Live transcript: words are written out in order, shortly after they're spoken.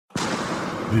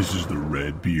This is the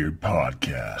RedBeard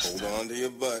Podcast. Hold on to your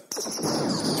butt.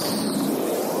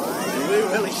 Do we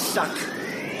really suck?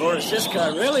 Or is this guy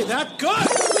really that good?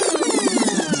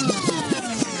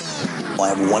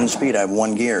 I have one speed, I have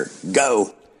one gear.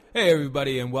 Go! Hey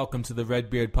everybody, and welcome to the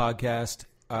RedBeard Podcast.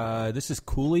 This is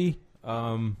Cooley.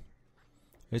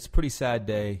 It's a pretty sad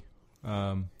day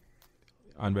on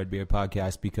RedBeard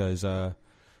Podcast because,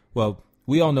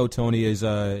 we all know Tony is,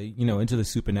 into the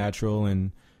supernatural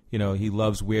and, he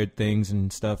loves weird things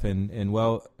and stuff.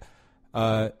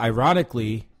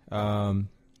 Ironically,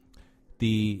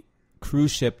 the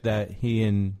cruise ship that he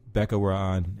and Becca were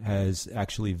on has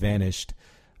actually vanished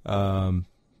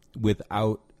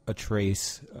without a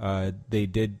trace. They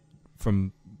did,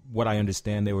 from what I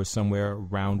understand, they were somewhere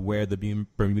around where the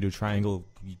Bermuda Triangle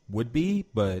would be,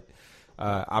 but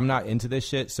I'm not into this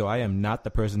shit, so I am not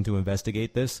the person to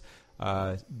investigate this.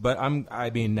 But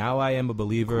now I am a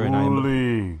believer, and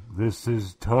Holy, this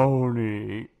is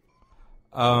Tony.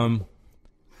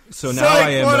 So now I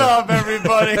am. What up,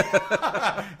 everybody?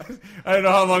 I don't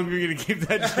know how long we're gonna keep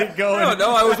that shit going. I don't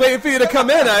know. I was waiting for you to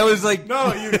come in. I was like,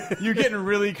 no, you're getting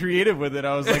really creative with it.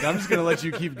 I was like, I'm just gonna let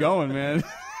you keep going, man.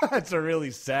 It's a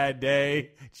really sad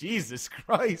day. Jesus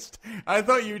Christ. I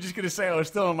thought you were just going to say I was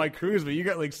still on my cruise, but you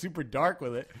got like super dark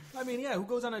with it. I mean, yeah, who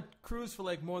goes on a cruise for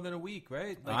like more than a week,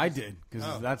 right? Like, I did,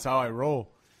 because that's how I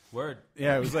roll. Word.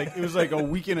 Yeah, it was like a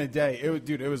week and a day.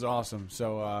 It was awesome.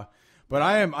 So, but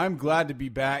I'm glad to be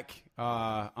back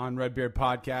on RedBeard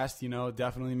Podcast.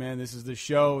 Definitely, man. This is the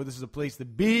show. This is a place to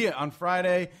be on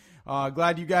Friday.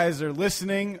 Glad you guys are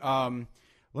listening.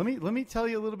 Let me tell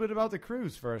you a little bit about the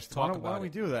cruise first. Why don't we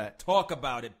do that? Talk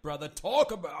about it, brother.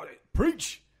 Talk about it.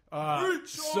 Preach. Preach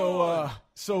So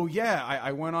yeah,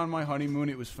 I went on my honeymoon.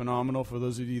 It was phenomenal for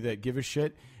those of you that give a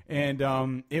shit, and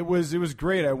it was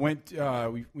great. I went.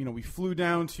 We flew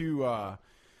down to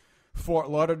Fort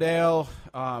Lauderdale.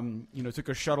 Took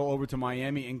a shuttle over to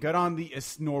Miami and got on the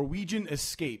Norwegian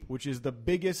Escape, which is the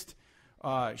biggest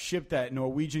ship that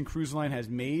Norwegian Cruise Line has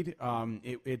made.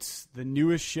 It's the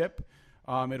newest ship.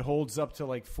 It holds up to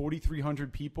like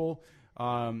 4,300 people.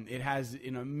 It has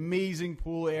an amazing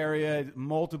pool area,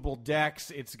 multiple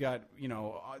decks. It's got,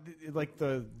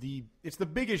 it's the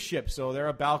biggest ship. So there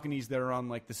are balconies that are on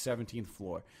like the 17th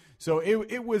floor. So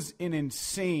it was an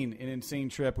insane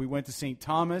trip. We went to St.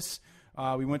 Thomas,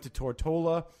 we went to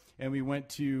Tortola, and we went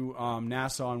to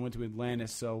Nassau and went to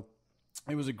Atlantis. So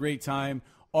it was a great time,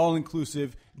 all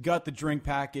inclusive. Got the drink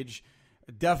package.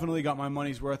 Definitely got my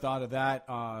money's worth out of that.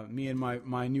 Me and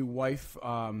my new wife,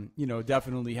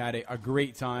 definitely had a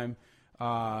great time.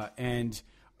 And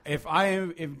if I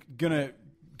am going to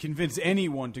convince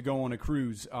anyone to go on a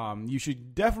cruise, you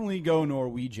should definitely go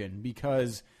Norwegian,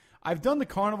 because I've done the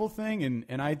Carnival thing,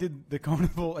 and I did the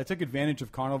Carnival. I took advantage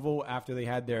of Carnival after they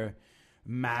had their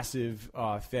massive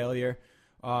failure.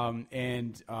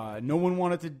 And no one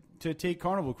wanted to take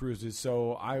Carnival cruises,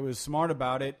 so I was smart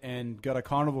about it and got a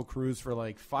Carnival cruise for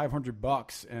like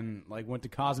 $500 and like went to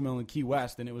Cozumel and Key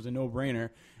West, and it was a no-brainer.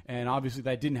 And obviously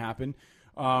that didn't happen,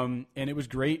 and it was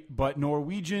great. But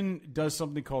Norwegian does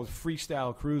something called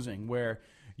freestyle cruising, where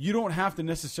you don't have to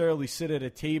necessarily sit at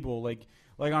a table. Like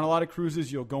on a lot of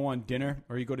cruises, you'll go on dinner,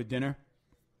 or you go to dinner,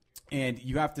 and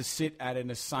you have to sit at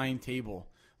an assigned table,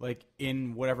 like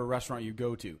in whatever restaurant you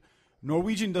go to.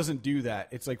 Norwegian doesn't do that.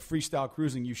 It's like freestyle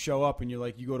cruising. You show up and you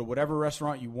go to whatever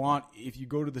restaurant you want. If you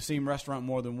go to the same restaurant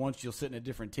more than once, you'll sit in a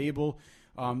different table.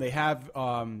 They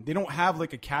don't have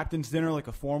like a captain's dinner, like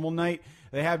a formal night.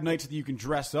 They have nights that you can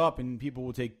dress up and people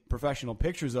will take professional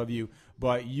pictures of you,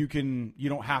 but you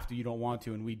don't have to, you don't want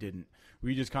to, and we didn't.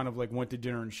 We just kind of like went to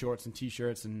dinner in shorts and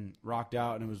t-shirts and rocked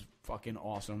out, and it was fucking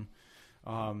awesome.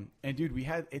 And dude, we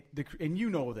had it, and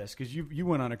you know this because you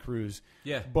went on a cruise.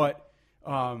 Yeah. But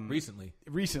recently,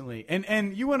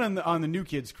 and you went on the New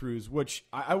Kids cruise, which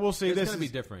I will say it's going to be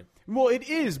different. Well, it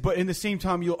is, but in the same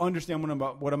time, you'll understand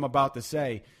what I'm about to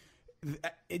say.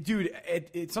 Dude,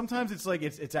 sometimes it's like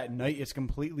it's at night, it's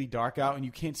completely dark out, and you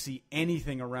can't see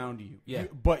anything around you. Yeah.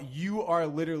 But you are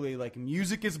literally like,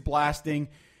 music is blasting.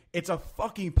 It's a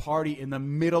fucking party in the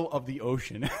middle of the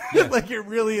ocean. Yeah. Like, it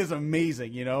really is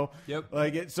amazing, Yep.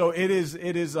 Like so it is.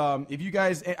 If you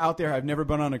guys out there have never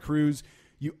been on a cruise,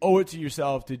 you owe it to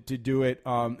yourself to do it.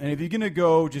 And if you're going to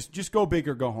go, just go big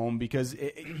or go home, because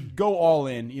go all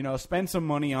in, spend some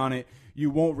money on it.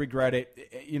 You won't regret it.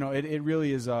 It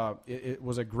really is. It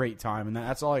was a great time. And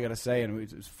that's all I got to say. And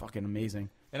it was fucking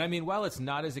amazing. And I mean, while it's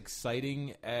not as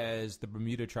exciting as the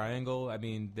Bermuda Triangle, I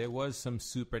mean, there was some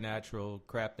supernatural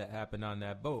crap that happened on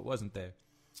that boat, wasn't there?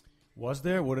 Was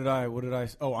there? What did I?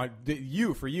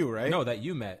 Oh, for you, right? No, that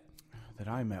you met. That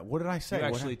I met. What did I say? You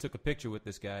actually took a picture with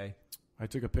this guy. I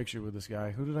took a picture with this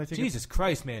guy. Who did I take? Jesus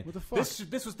Christ, man! What the fuck?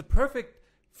 This was the perfect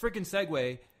freaking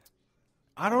segue.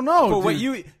 I don't know. For dude. what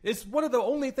you? It's one of the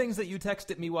only things that you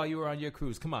texted me while you were on your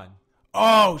cruise. Come on.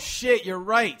 Oh shit! You're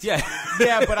right. Yeah,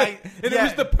 yeah, but it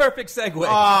was the perfect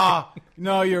segue.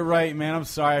 No, you're right, man. I'm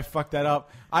sorry, I fucked that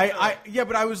up. Yeah,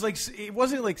 but I was like, it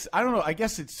wasn't like, I don't know. I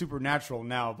guess it's supernatural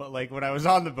now, but like when I was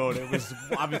on the boat, it was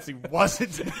obviously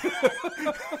wasn't.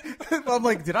 I'm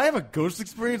like, did I have a ghost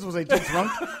experience? Was I too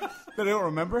drunk that I don't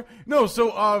remember? No,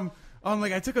 so I'm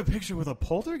like, I took a picture with a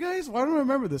poltergeist. Why don't I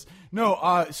remember this?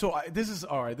 No, this is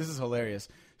all right. This is hilarious.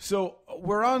 So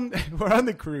we're on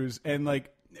the cruise, and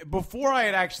like before I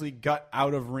had actually got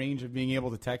out of range of being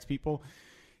able to text people,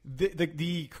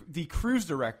 the cruise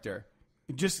director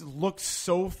just looked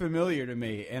so familiar to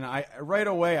me, and I right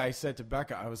away I said to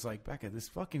Becca, I was like, Becca, this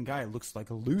fucking guy looks like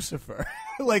a Lucifer,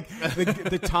 like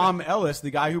the Tom Ellis, the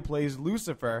guy who plays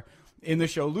Lucifer in the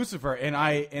show Lucifer,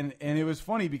 and it was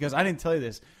funny because I didn't tell you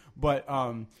this, but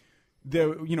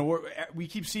we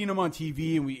keep seeing him on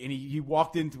TV, and he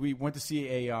walked in. We went to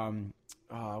see a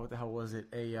what the hell was it?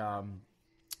 A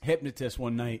hypnotist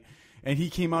one night, and he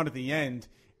came out at the end,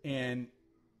 and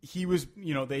he was,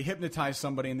 they hypnotized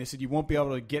somebody, and they said you won't be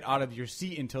able to get out of your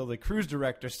seat until the cruise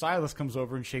director Silas comes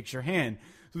over and shakes your hand.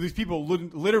 So these people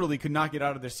literally could not get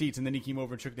out of their seats, and then he came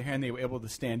over and shook their hand. They were able to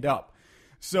stand up.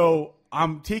 So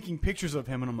I'm taking pictures of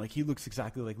him, and I'm like, he looks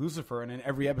exactly like Lucifer. And in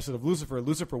every episode of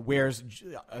Lucifer wears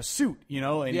a suit,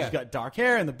 and he's got dark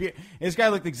hair and the beard. And this guy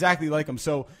looked exactly like him.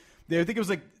 So I think it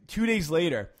was like 2 days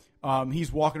later.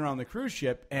 He's walking around the cruise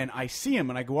ship, and I see him,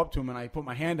 and I go up to him, and I put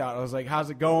my hand out. I was like, how's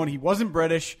it going? He wasn't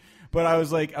British, but I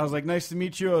was like, nice to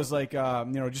meet you. I was like,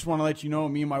 just want to let you know,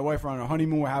 me and my wife are on our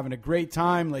honeymoon. We're having a great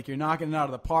time. Like, you're knocking it out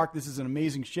of the park. This is an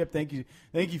amazing ship. Thank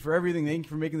you for everything. Thank you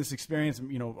for making this experience,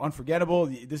 unforgettable.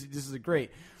 This is a great.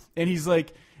 And he's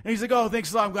like, oh,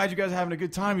 thanks a lot. I'm glad you guys are having a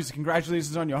good time. He's like,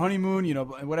 congratulations on your honeymoon,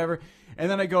 and whatever. And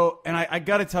then I go, and I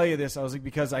got to tell you this. I was like,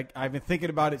 because I've been thinking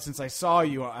about it since I saw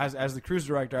you as the cruise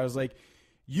director. I was like,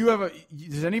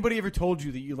 has anybody ever told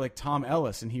you that you like Tom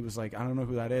Ellis? And he was like, I don't know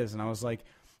who that is. And I was like,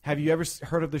 have you ever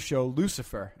heard of the show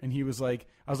Lucifer? And he was like,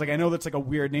 I know that's like a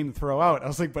weird name to throw out. I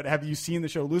was like, but have you seen the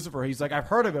show Lucifer? He's like, I've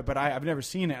heard of it, but I've never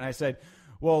seen it. And I said,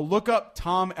 well, look up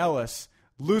Tom Ellis,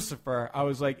 Lucifer. I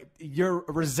was like, your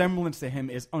resemblance to him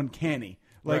is uncanny.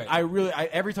 Like, right.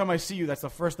 Every time I see you, that's the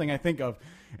first thing I think of.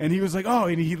 And he was like, oh,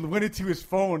 and he went into his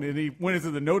phone, and he went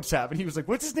into the notes app, and he was like,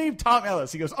 what's his name? Tom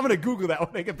Ellis. He goes, I'm going to Google that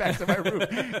when I get back to my room.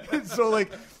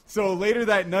 So later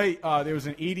that night, there was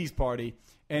an 80s party,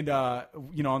 and,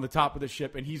 on the top of the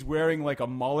ship, and he's wearing like a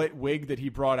mullet wig that he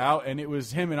brought out, and it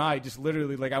was him and I just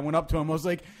literally, like, I went up to him, I was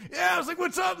like,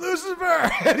 what's up,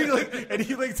 Lucifer? and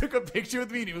he took a picture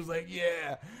with me, and he was like,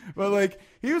 yeah. But like,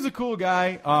 he was a cool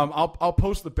guy. I'll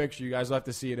post the picture. You guys will have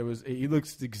to see it. He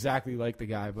looks exactly like the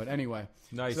guy. But anyway,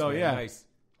 nice. So man, yeah, nice.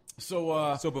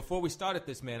 So before we started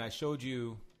this, man, I showed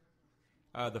you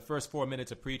the first 4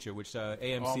 minutes of Preacher, which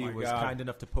AMC was kind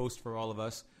enough to post for all of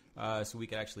us, so we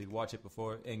could actually watch it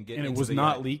before and get. And it was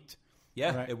not leaked.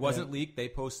 Yeah, right? It wasn't leaked. They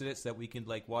posted it so that we can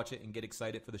like watch it and get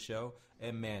excited for the show.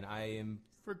 And man, I am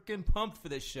freaking pumped for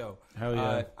this show. Hell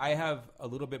yeah! I have a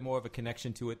little bit more of a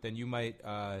connection to it than you might.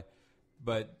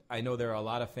 But I know there are a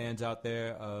lot of fans out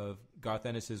there of Garth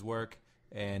Ennis's work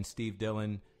and Steve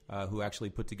Dillon, who actually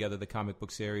put together the comic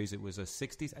book series. It was a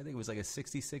 66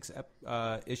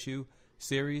 issue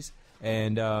series,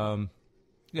 and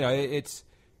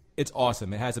it's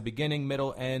awesome. It has a beginning,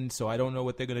 middle, end. So I don't know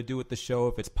what they're going to do with the show.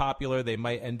 If it's popular, they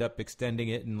might end up extending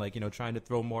it and trying to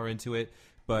throw more into it.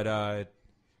 But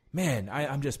man,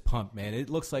 I'm just pumped, man. It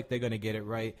looks like they're going to get it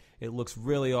right. It looks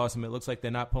really awesome. It looks like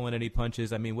they're not pulling any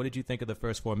punches. I mean, what did you think of the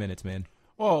first 4 minutes, man?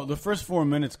 Well, the first 4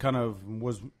 minutes kind of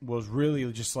was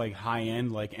really just like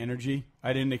high-end, like energy.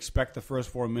 I didn't expect the first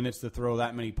 4 minutes to throw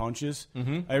that many punches.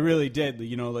 Mm-hmm. I really did.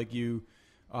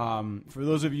 For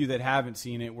those of you that haven't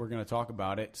seen it, we're going to talk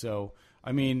about it. So,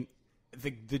 I mean,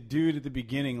 the dude at the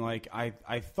beginning, like,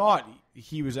 I thought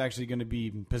he was actually going to be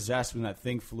possessed when that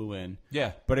thing flew in.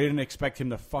 Yeah. But I didn't expect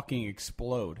him to fucking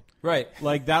explode. Right.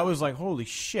 Like, that was like, holy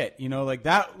shit. Like,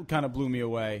 that kind of blew me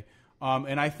away.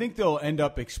 And I think they'll end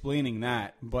up explaining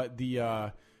that. But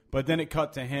but then it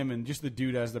cut to him and just the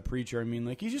dude as the preacher. I mean,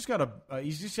 like, he just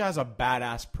has a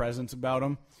badass presence about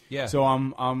him. Yeah. So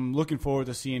I'm looking forward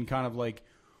to seeing kind of like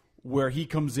where he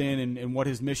comes in and what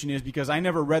his mission is, because I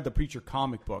never read the Preacher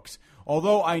comic books,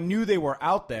 although I knew they were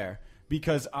out there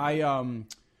because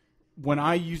when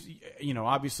I used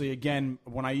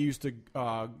to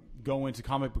go into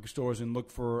comic book stores and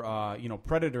look for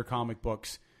Predator comic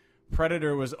books,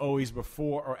 Predator was always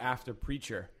before or after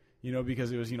Preacher.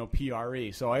 because it was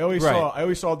PRE. So I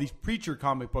always saw these Preacher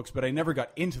comic books, but I never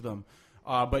got into them.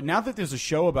 But now that there's a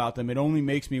show about them, it only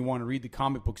makes me want to read the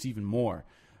comic books even more.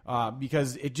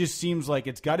 Because it just seems like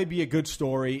it's got to be a good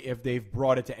story if they've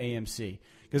brought it to AMC.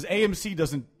 Because AMC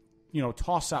doesn't,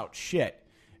 toss out shit.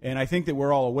 And I think that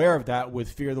we're all aware of that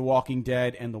with Fear the Walking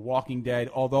Dead and The Walking Dead,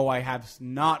 although I have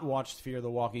not watched Fear the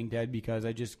Walking Dead because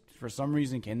I just, for some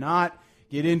reason, cannot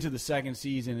get into the second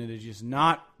season. It is just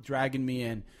not dragging me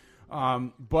in.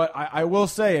 But I will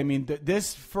say, I mean,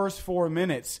 this first 4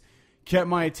 minutes kept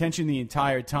my attention the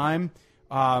entire time.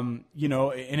 And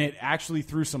it actually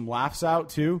threw some laughs out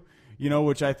too,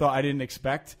 which I thought I didn't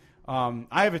expect.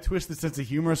 I have a twisted sense of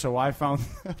humor, so I found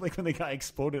like when the guy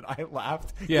exploded, I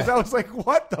laughed because I was like,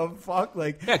 "What the fuck?"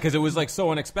 Like, yeah, because it was like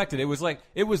so unexpected.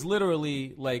 It was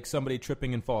literally like somebody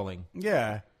tripping and falling.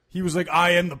 Yeah, he was like,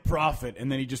 "I am the prophet," and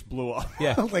then he just blew up.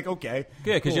 Yeah, I was like, okay,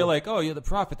 yeah, because you're like, "Oh, you're the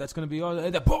prophet. That's going to be all."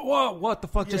 Whoa, what the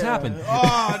fuck just happened?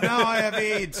 Oh, now I have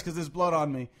AIDS because there's blood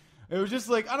on me. It was just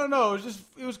like, I don't know.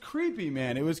 It was creepy,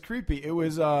 man. It was creepy. It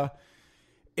was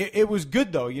it was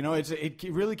good though. It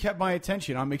really kept my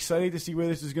attention. I'm excited to see where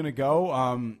this is going to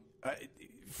go.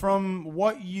 From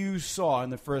what you saw in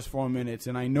the first 4 minutes,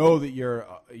 and I know that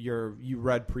you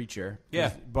read Preacher.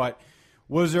 Yeah. But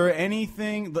was there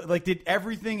anything like, did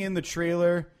everything in the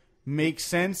trailer make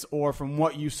sense, or from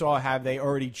what you saw, have they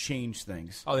already changed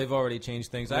things? Oh, they've already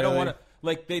changed things. Really? I don't want to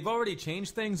they've already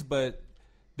changed things, but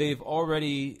they've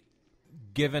already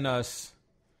given us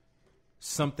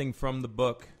something from the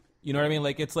book. You know what I mean?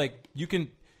 Like, it's like you can,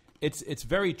 it's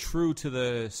very true to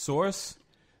the source,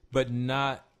 but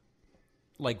not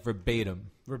like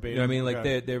verbatim. You know what I mean? Like,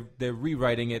 okay. they're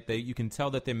rewriting it. You can tell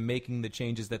that they're making the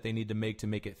changes that they need to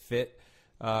make it fit.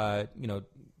 In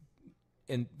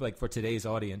like for today's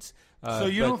audience. So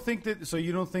you don't think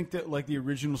that like the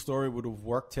original story would have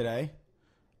worked today?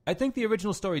 I think the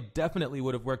original story definitely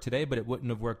would have worked today, but it wouldn't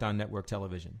have worked on network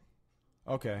television.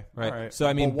 Okay, right. All right. So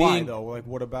I mean, why though? Like,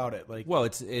 what about it? Like, well,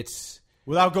 it's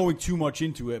without going too much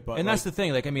into it, but that's the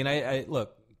thing. Like, I mean, I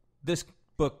look, this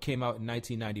book came out in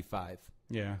 1995.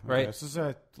 Yeah, okay. Right. This is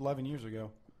 11 years ago.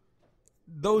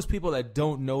 Those people that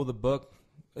don't know the book,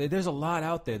 there's a lot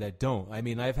out there that don't. I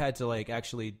mean, I've had to like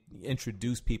actually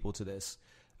introduce people to this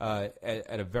at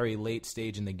a very late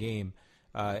stage in the game.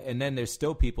 And then there's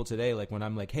still people today, like when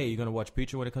I'm like, hey, you're going to watch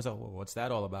Preacher when it comes out? Well, what's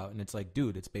that all about? And it's like,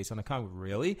 dude, it's based on a comic.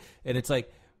 Really? And it's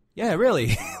like, yeah,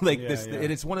 really? And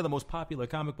it's one of the most popular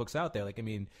comic books out there. Like, I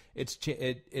mean,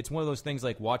 it's one of those things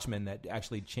like Watchmen that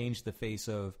actually changed the face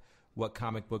of what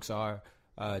comic books are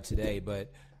today.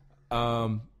 But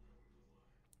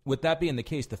with that being the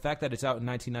case, the fact that it's out in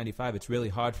 1995, it's really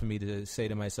hard for me to say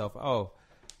to myself, oh,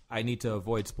 I need to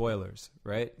avoid spoilers,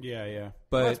 right? Yeah.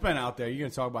 But it's been out there. You're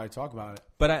going to talk about it.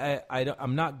 But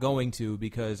I'm not going to,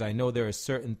 because I know there are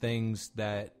certain things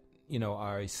that,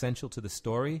 are essential to the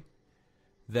story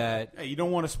that... Hey, you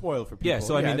don't want to spoil for people. Yeah,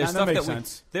 so I mean, there's stuff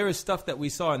that there is stuff that we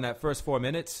saw in that first 4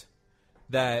 minutes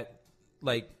that,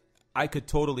 like, I could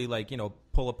totally, like,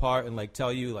 pull apart and, like,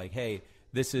 tell you, like, hey,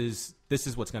 this is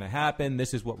what's going to happen.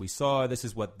 This is what we saw. This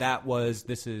is what that was.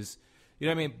 This is... You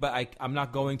know what I mean? But I'm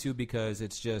not going to, because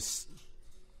it's just,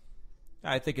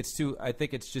 I think it's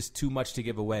just too much to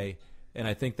give away. And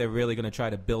I think they're really going to try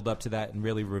to build up to that and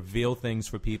really reveal things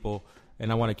for people.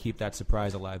 And I want to keep that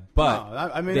surprise alive.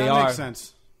 But that makes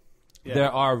sense. Yeah.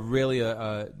 There are really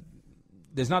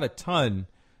there's not a ton,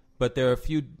 but there are a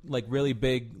few like really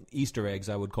big Easter eggs,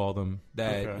 I would call them,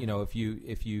 that, okay.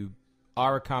 If you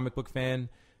are a comic book fan,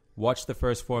 watch the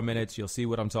first 4 minutes, you'll see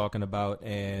what I'm talking about.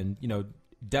 And,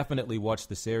 definitely watch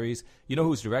the series. You know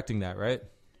who's directing that, right?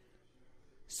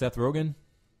 Seth Rogen.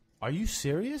 Are you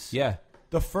serious? Yeah.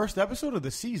 The first episode of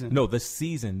the season? No, the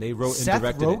season. They wrote Seth and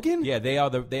directed Rogen? it. Yeah, they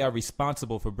are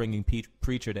responsible for bringing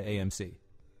Preacher to AMC.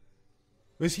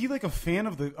 Is he like a fan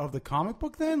of the comic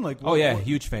book then? Like,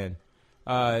 huge fan.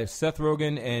 Seth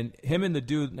Rogen and him and the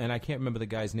dude, and I can't remember the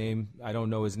guy's name. I don't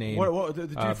know his name. What the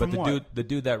dude from what? The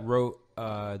dude that wrote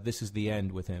This Is the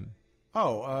End with him.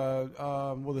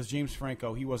 Well, there's James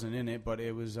Franco. He wasn't in it, but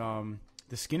it was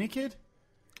the skinny kid.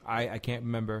 I can't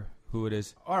remember who it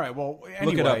is. All right. Well,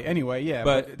 anyway, yeah.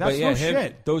 But that's yeah,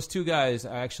 shit. Those two guys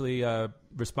are actually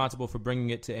responsible for bringing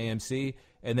it to AMC,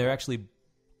 and they're actually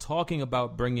talking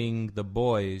about bringing The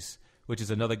Boys, which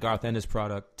is another Garth Ennis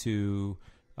product, to.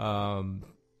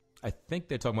 I think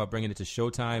they're talking about bringing it to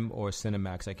Showtime or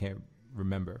Cinemax. I can't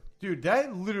remember. Dude,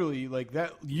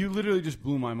 you literally just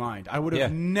blew my mind. I would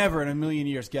have never in a million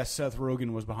years guessed Seth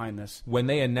Rogen was behind this. When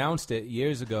they announced it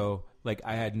years ago, like,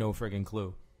 I had no friggin'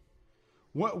 clue.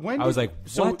 I was like,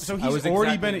 what?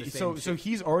 So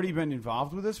he's already been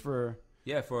involved with this for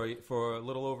Yeah, for a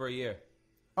little over a year.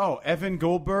 Oh, Evan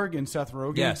Goldberg and Seth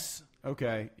Rogen? Yes.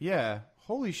 Okay, yeah.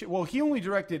 Holy shit. Well, he only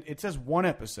directed, it says one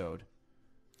episode.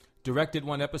 Directed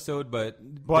one episode, but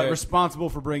responsible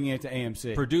for bringing it to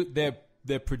AMC.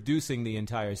 They're producing the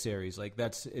entire series. Like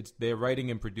they're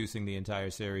writing and producing the entire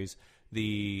series.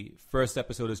 The first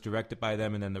episode is directed by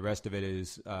them, and then the rest of it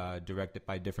is directed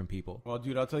by different people. Well,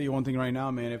 dude, I'll tell you one thing right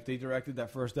now, man. If they directed that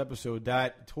first episode,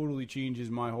 that totally changes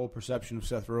my whole perception of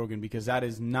Seth Rogen, because that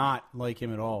is not like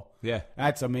him at all. Yeah.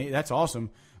 That's amazing. That's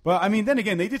awesome. But, I mean, then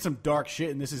again, they did some dark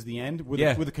shit, and this is the end with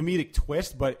a comedic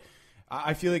twist. But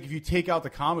I feel like if you take out the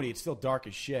comedy, it's still dark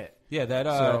as shit. Yeah,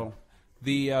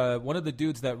 one of the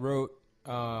dudes that wrote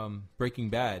Breaking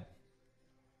Bad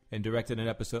and directed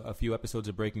a few episodes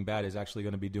of Breaking Bad is actually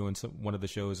going to be doing one of the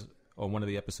shows or one of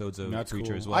the episodes of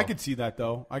Preacher as well. I could see that,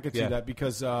 though. I could see that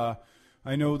because I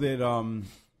know that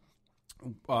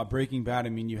Breaking Bad, I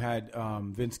mean, you had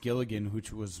Vince Gilligan,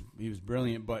 he was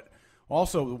brilliant. But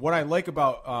also, what I like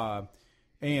about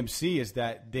AMC is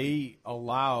that they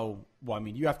allow, well, I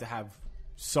mean, you have to have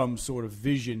some sort of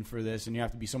vision for this and you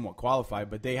have to be somewhat qualified,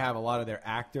 but they have a lot of their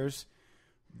actors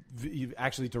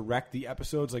actually direct the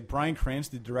episodes. Like Bryan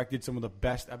Cranston directed some of the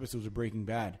best episodes of Breaking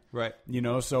Bad. Right.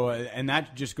 So and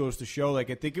that just goes to show, like,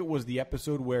 I think it was the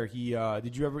episode where he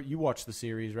you watched the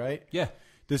series, right? Yeah.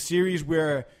 The series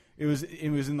where it was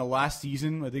in the last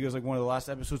season. I think it was like one of the last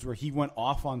episodes where he went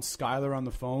off on Skylar on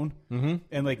the phone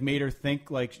and like made her think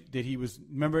like that he was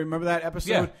remember that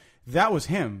episode? Yeah. That was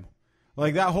him.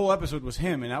 Like that whole episode was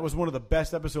him, and that was one of the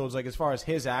best episodes, like as far as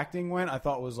his acting went. I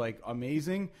thought was like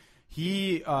amazing.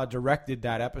 He directed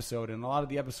that episode, and a lot of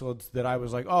the episodes that I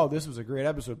was like, oh, this was a great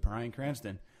episode, Bryan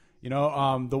Cranston. The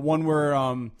one where,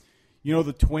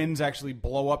 the twins actually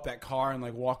blow up that car and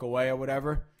like walk away or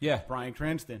whatever. Yeah. Bryan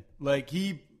Cranston. Like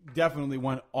he definitely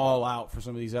went all out for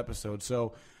some of these episodes.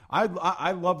 So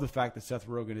I love the fact that Seth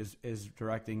Rogen is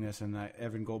directing this and that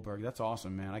Evan Goldberg. That's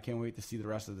awesome, man. I can't wait to see the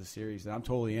rest of the series. I'm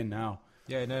totally in now.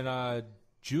 Yeah, and then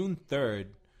June 3rd,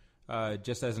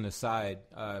 just as an aside,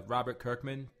 Robert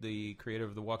Kirkman, the creator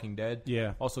of The Walking Dead,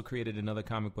 also created another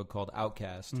comic book called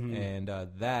Outcast, and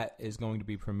that is going to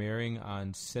be premiering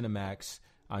on Cinemax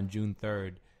on June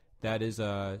 3rd. That is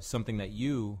something that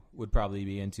you would probably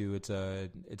be into. It's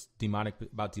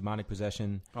about demonic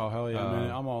possession. Oh, hell yeah,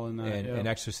 man. I'm all in that. And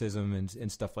exorcism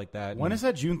and stuff like that. When is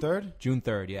that, June 3rd? June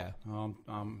 3rd, yeah.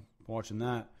 I'm watching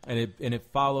that. And it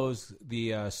follows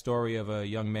the story of a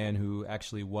young man who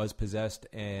actually was possessed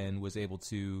and was able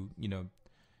to,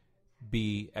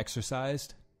 be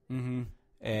exorcised. Mm-hmm.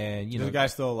 And, Is the guy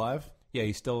still alive? Yeah,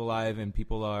 he's still alive, and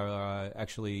people are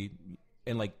actually...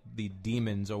 And like the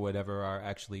demons or whatever are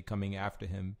actually coming after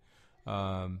him,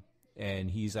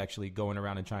 and he's actually going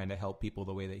around and trying to help people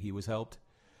the way that he was helped.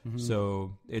 Mm-hmm.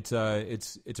 So it's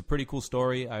a pretty cool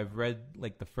story. I've read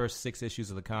like the first 6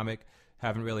 issues of the comic.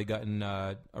 Haven't really gotten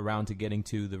around to getting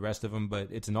to the rest of them, but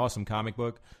it's an awesome comic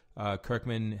book.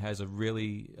 Kirkman has a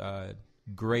really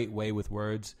great way with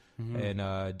words and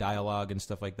dialogue and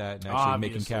stuff like that, and actually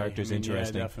making characters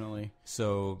interesting. Yeah, definitely.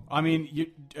 So, I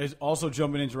mean, also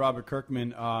jumping into Robert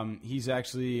Kirkman, he's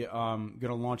actually going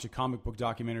to launch a comic book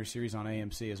documentary series on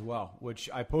AMC as well, which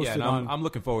I posted on. I'm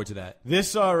looking forward to that.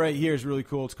 This right here is really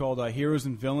cool. It's called Heroes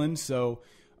and Villains. So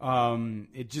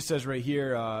it just says right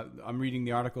here, I'm reading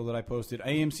the article that I posted.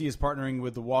 AMC is partnering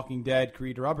with The Walking Dead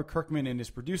creator Robert Kirkman and his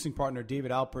producing partner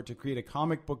David Alpert to create a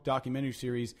comic book documentary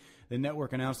series. The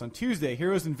network announced on Tuesday,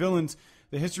 Heroes and Villains,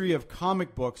 the history of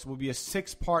comic books, will be a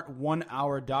 6-part,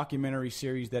 1-hour documentary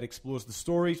series that explores the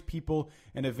stories, people,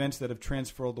 and events that have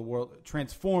transformed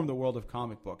the world of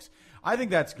comic books. I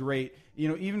think that's great.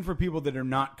 Even for people that are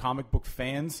not comic book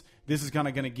fans, this is kind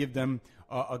of going to give them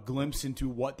a glimpse into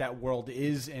what that world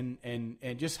is and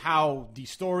just how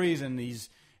these stories and these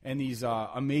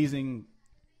amazing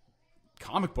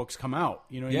comic books come out.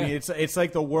 You know what I mean? It's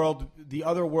like the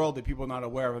other world that people are not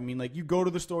aware of. I mean, like you go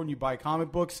to the store and you buy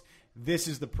comic books. This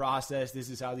is the process. This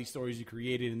is how these stories are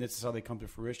created, and this is how they come to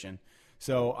fruition.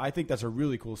 So I think that's a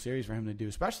really cool series for him to do,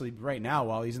 especially right now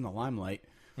while he's in the limelight.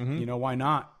 Mm-hmm. Why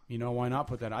not? Why not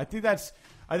put that? I think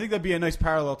that'd be a nice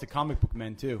parallel to Comic Book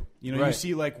Men too. Right. You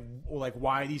see like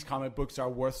why these comic books are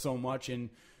worth so much and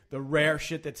the rare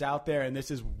shit that's out there, and this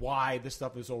is why this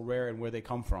stuff is so rare and where they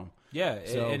come from. Yeah,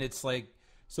 and it's like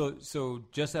so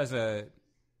just as an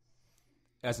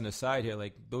aside here,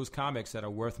 like those comics that are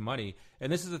worth money,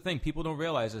 and this is the thing, people don't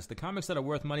realize this, the comics that are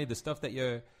worth money, the stuff that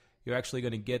you're actually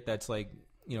going to get that's like,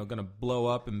 going to blow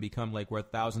up and become like worth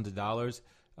thousands of dollars,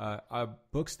 are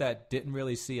books that didn't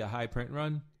really see a high print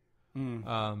run,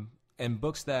 and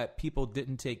books that people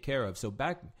didn't take care of. So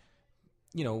back,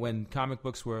 when comic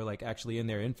books were like actually in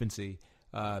their infancy,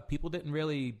 people didn't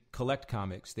really collect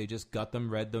comics. They just got them,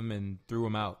 read them, and threw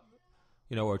them out,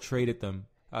 or traded them,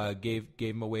 gave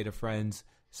them away to friends,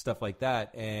 stuff like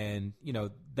that. And,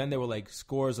 then there were like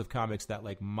scores of comics that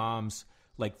like moms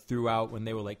like threw out when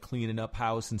they were like cleaning up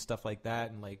house and stuff like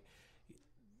that. And like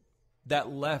that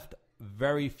left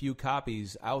very few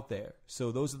copies out there.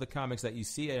 So those are the comics that you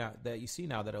see now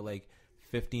that are like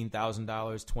 $15,000,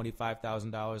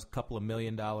 $25,000, a couple of $1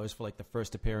 million for like the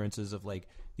first appearances of like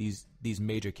these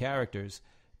major characters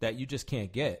that you just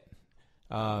can't get.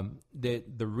 The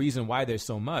reason why there's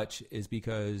so much is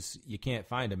because you can't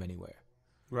find them anywhere.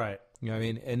 Right. You know what I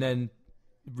mean? And then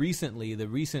the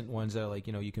recent ones that are like,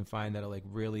 you can find that are like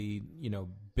really,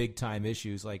 big time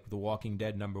issues like The Walking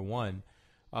Dead #1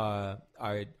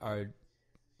 are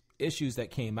issues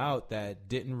that came out that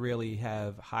didn't really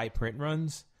have high print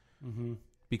runs. Mm-hmm.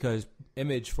 Because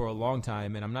Image for a long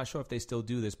time, and I'm not sure if they still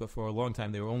do this, but for a long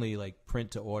time they were only like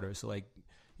print to order. So like,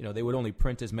 they would only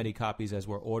print as many copies as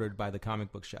were ordered by the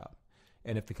comic book shop.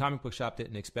 And if the comic book shop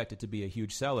didn't expect it to be a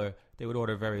huge seller, they would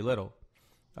order very little.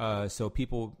 So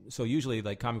usually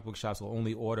like comic book shops will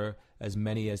only order as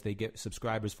many as they get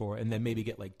subscribers for, and then maybe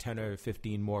get like 10 or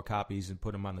 15 more copies and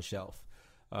put them on the shelf.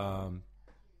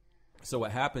 So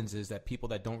what happens is that people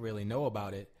that don't really know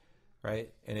about it,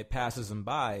 right, and it passes them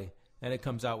by, and it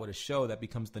comes out with a show that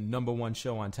becomes the #1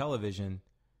 show on television.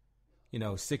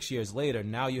 6 years later,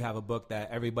 now you have a book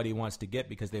that everybody wants to get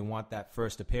because they want that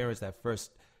first appearance, that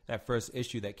first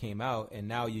issue that came out, and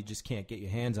now you just can't get your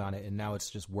hands on it, and now it's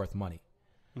just worth money,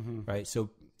 right? So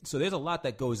there's a lot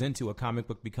that goes into a comic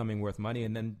book becoming worth money,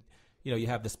 and then you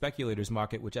have the speculators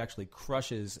market, which actually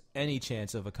crushes any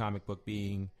chance of a comic book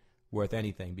being worth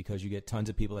anything, because you get tons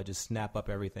of people that just snap up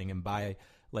everything and buy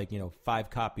 5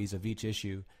 copies of each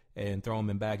issue and throw them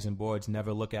in bags and boards,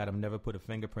 never look at them, never put a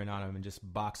fingerprint on them, and just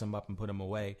box them up and put them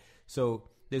away. So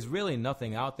there's really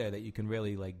nothing out there that you can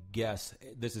really guess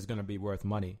this is going to be worth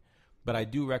money. But I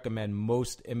do recommend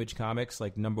most Image comics,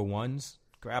 like #1s,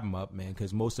 grab them up, man,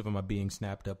 because most of them are being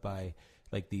snapped up by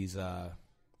these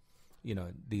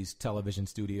these television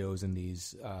studios and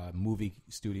these movie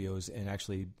studios, and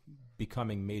actually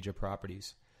becoming major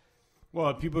properties.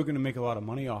 Well, people are going to make a lot of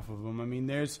money off of them. I mean,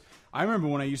 I remember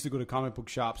when I used to go to comic book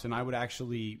shops and I would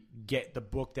actually get the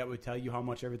book that would tell you how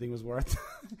much everything was worth.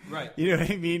 Right. You know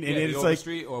what I mean? And it's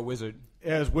Overstreet or Wizard.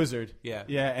 Yeah, it was Wizard. Yeah.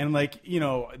 Yeah, and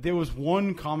there was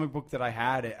one comic book that I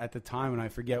had at the time, and I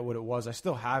forget what it was. I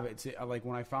still have it. It's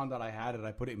when I found out I had it,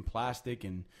 I put it in plastic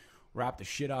and wrapped the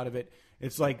shit out of it.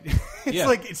 It's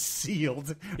it's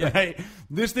sealed. Yeah. Right?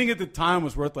 This thing at the time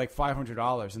was worth like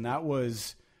 $500, and that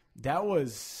was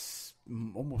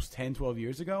almost 10, 12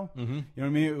 years ago. Mm-hmm. You know what I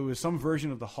mean? It was some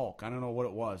version of the Hulk. I don't know what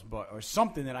it was, or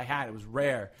something that I had. It was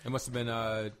rare. It must have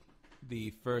been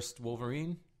the first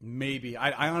Wolverine. Maybe.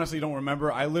 I honestly don't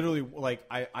remember. I literally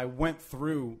I went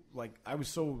through I was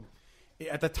so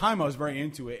at the time I was very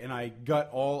into it, and I got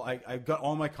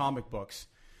all my comic books.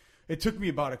 It took me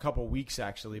about a couple weeks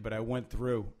actually, but I went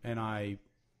through and I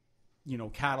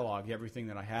cataloged everything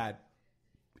that I had.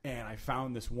 And I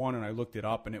found this one, and I looked it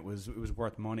up, and it was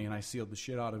worth money, and I sealed the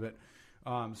shit out of it.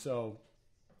 So,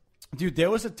 dude,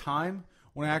 there was a time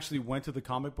when I actually went to the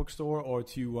comic book store or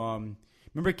to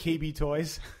remember KB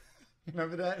Toys.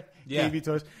 Remember that? Yeah. KB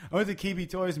Toys. I went to KB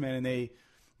Toys, man, and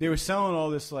they were selling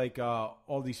all this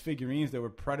all these figurines. There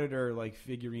were Predator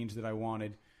figurines that I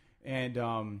wanted,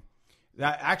 and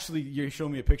that actually you showed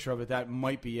me a picture of it. That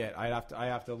might be it. I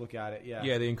have to look at it. Yeah.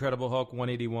 Yeah, the Incredible Hulk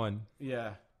 181.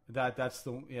 Yeah.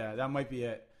 That might be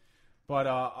it. But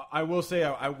I will say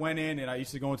I went in, and I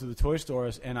used to go into the toy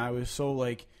stores, and I was so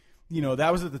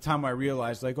that was at the time I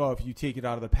realized if you take it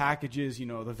out of the packages,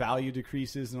 the value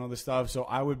decreases and all this stuff. So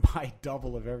I would buy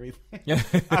double of everything.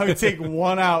 I would take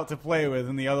one out to play with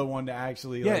and the other one to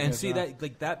actually and see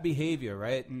that that behavior,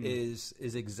 right, is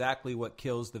exactly what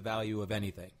kills the value of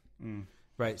anything.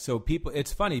 Right. So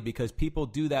it's funny because people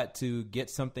do that to get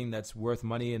something that's worth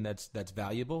money and that's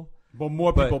valuable. But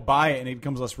more people buy it, and it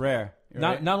becomes less rare.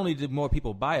 Right? Not only did more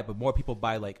people buy it, but more people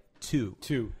buy two,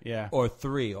 yeah, or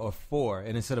 3 or 4,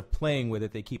 and instead of playing with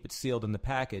it, they keep it sealed in the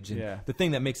package. And the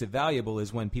thing that makes it valuable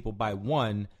is when people buy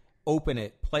one, open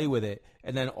it, play with it,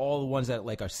 and then all the ones that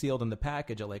are sealed in the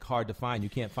package are hard to find. You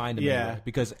can't find them anywhere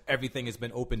because everything has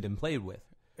been opened and played with.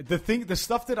 The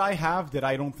stuff that I have that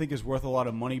I don't think is worth a lot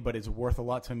of money, but it's worth a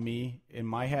lot to me in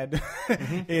my head,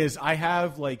 is I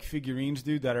have figurines,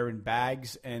 dude, that are in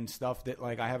bags and stuff that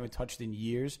I haven't touched in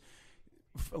years,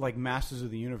 Masters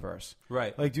of the Universe.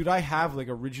 Right. Dude, I have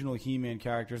original He-Man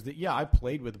characters that I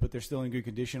played with, but they're still in good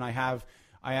condition. I have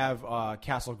I have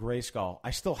Castle Grayskull.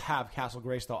 I still have Castle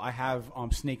Grayskull. I have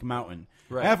Snake Mountain.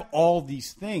 Right. I have all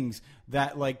these things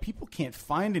that like people can't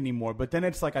find anymore. But then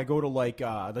it's like I go to like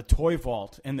the toy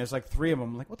vault and there's like 3 of them.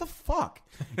 I'm like, what the fuck?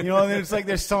 You know, and then it's like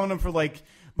they're selling them for like.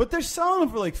 But they're selling them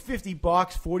for like $50,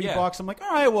 $40. I'm like,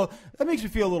 all right, well, that makes me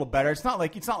feel a little better. It's not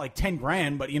like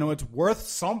 $10,000, but you know, it's worth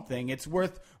something. It's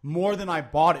worth more than I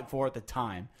bought it for at the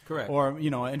time. Correct. Or you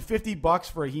know, and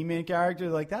 $50 for a He-Man character,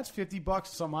 like that's $50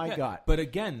 something I got. But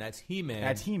again, that's He-Man.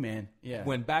 That's He-Man. Yeah.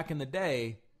 When back in the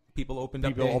day, people opened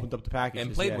up the packages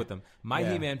and played with them. My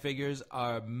He-Man figures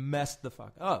are messed the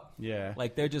fuck up. Yeah.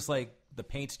 Like they're just like the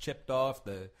paint's chipped off.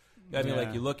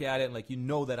 Like you look at it and like you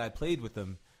know that I played with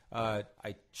them. I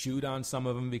chewed on some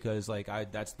of them because like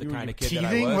that's the kind of kid teething?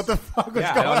 that I was. What the fuck was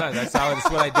I going don't know.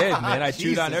 That's what I did, man. I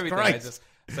chewed on Jesus everything. Christ.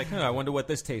 It's like, I wonder what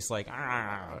this tastes like. All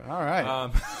right.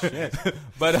 Shit.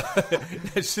 But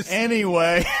it's just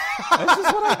anyway, that's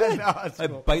just what I did. No, that's I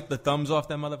cool. bite the thumbs off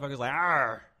them motherfuckers like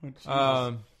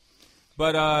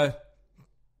But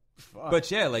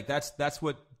yeah, like that's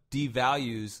what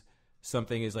devalues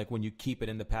something is like when you keep it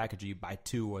in the package, you buy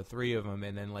 2 or 3 of them,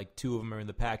 and then like 2 of them are in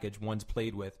the package, one's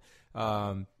played with.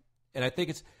 And I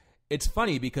think it's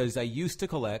funny because I used to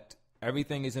collect.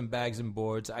 Everything is in bags and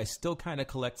boards. I still kind of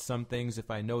collect some things if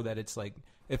I know that it's like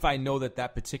if I know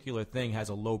that particular thing has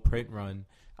a low print run,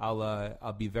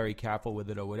 I'll be very careful with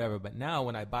it or whatever. But now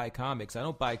when I buy comics, I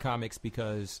don't buy comics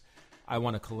because I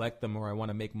want to collect them or I want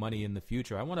to make money in the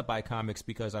future. I want to buy comics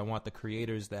because I want the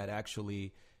creators that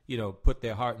actually, you know, put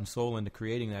their heart and soul into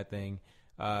creating that thing.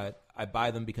 I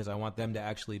buy them because I want them to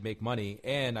actually make money,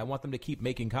 and I want them to keep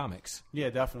making comics. Yeah,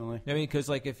 definitely. I mean, because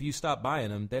like if you stop buying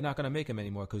them, they're not going to make them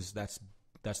anymore because that's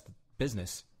the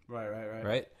business.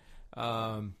 Right.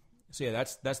 So yeah,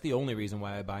 that's the only reason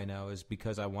why I buy now is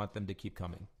because I want them to keep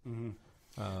coming.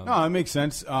 Mm-hmm. No, it makes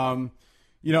sense.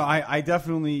 You know, I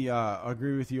definitely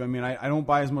agree with you. I mean, I don't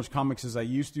buy as much comics as I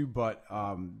used to, but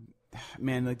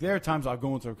man, like there are times I'll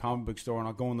go into a comic book store and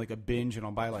I'll go in like a binge and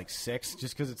I'll buy like 6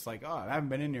 just because it's like, oh, I haven't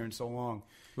been in there in so long,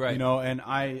 right? You know, and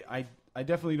I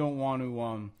definitely don't want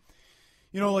to,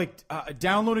 you know, like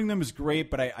downloading them is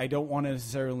great, but I don't want to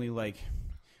necessarily like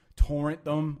torrent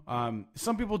them.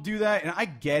 Some people do that, and I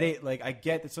get it. Like I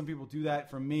get that some people do that.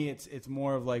 For me, it's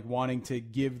more of like wanting to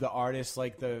give the artist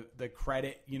like the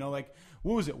credit. You know, like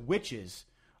what was it, Witches?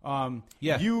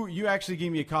 Yeah. You actually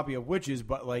gave me a copy of Witches,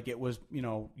 but like it was, you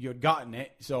know, you had gotten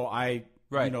it, so I,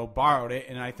 right. you know, borrowed it,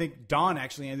 and I think Don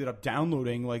actually ended up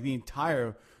downloading like the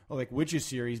entire like Witches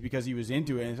series because he was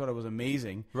into it and thought it was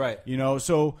amazing. Right. You know,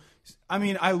 so I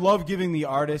mean, I love giving the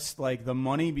artist like the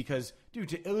money because, dude,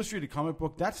 to illustrate a comic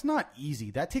book, that's not easy.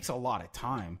 That takes a lot of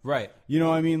time. Right. You know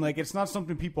what I mean? Like it's not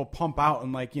something people pump out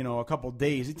in like, you know, a couple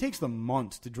days. It takes them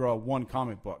months to draw one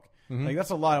comic book. Mm-hmm. Like that's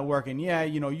a lot of work, and yeah,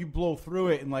 you know, you blow through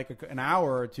it in like an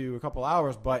hour or two, a couple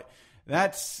hours, but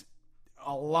that's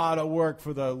a lot of work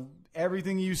for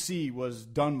everything you see was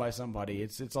done by somebody.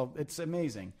 It's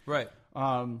amazing, right?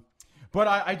 But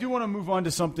I do want to move on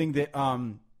to something that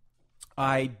I'm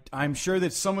sure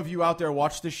that some of you out there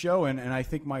watch this show, and I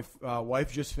think my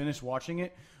wife just finished watching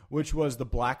it, which was the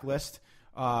Blacklist.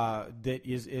 That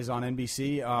is on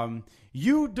NBC.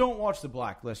 You don't watch the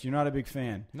Blacklist. You're not a big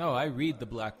fan. No, I read the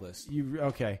Blacklist.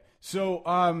 Okay?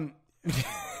 So,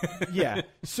 yeah.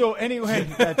 So anyway,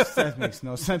 that makes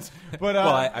no sense. But well,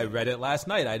 I read it last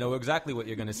night. I know exactly what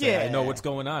you're going to say. Yeah, I know what's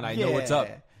going on. I know what's up.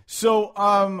 So,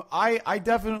 I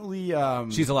definitely.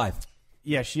 She's alive.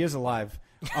 Yeah, she is alive.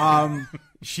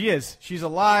 She is. She's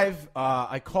alive.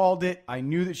 I called it. I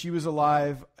knew that she was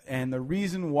alive, and the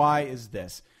reason why is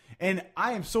this. And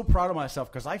I am so proud of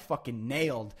myself because I fucking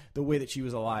nailed the way that she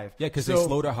was alive. Yeah, because they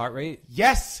slowed her heart rate.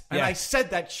 Yes, and I said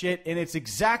that shit, and it's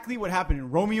exactly what happened in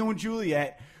Romeo and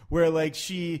Juliet, where like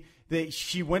she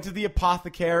went to the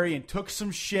apothecary and took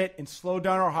some shit and slowed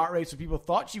down her heart rate, so people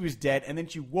thought she was dead, and then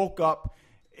she woke up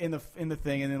in the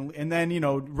thing, and then you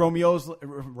know Romeo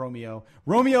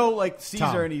like sees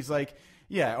Tom. her, and he's like.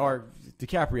 Yeah, or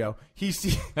DiCaprio.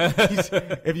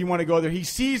 If you want to go there, he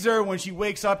sees her when she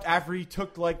wakes up after he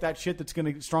took like that shit that's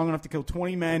strong enough to kill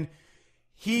 20 men.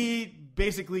 He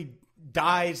basically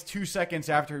dies 2 seconds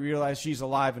after he realizes she's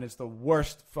alive, and it's the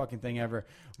worst fucking thing ever.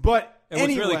 But and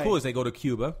what's really cool is they go to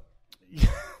Cuba.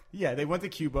 Yeah, they went to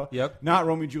Cuba. Yep. Not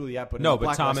Romeo and Juliet, but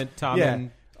but Tom and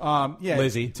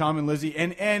Lizzie. Tom and Lizzie,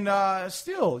 and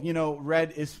still, you know,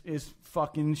 Red is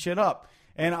fucking shit up.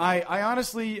 And I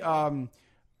honestly,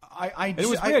 it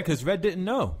was weird because Red didn't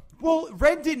know. Well,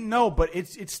 Red didn't know, but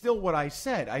it's still what I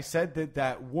said. I said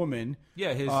that woman.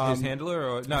 Yeah, his handler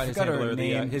or not his handler,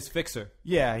 his fixer.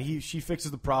 Yeah, she fixes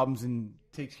the problems and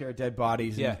takes care of dead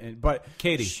bodies. Yeah, but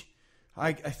Katie.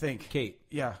 I think Kate.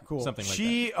 Yeah, cool. Something like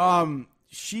that.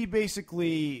 She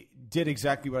basically did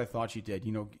exactly what I thought she did.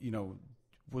 You know,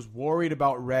 was worried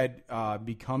about Red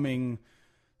becoming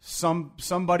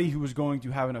somebody who was going to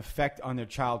have an effect on their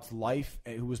child's life,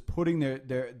 who was putting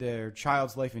their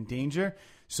child's life in danger.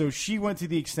 So she went to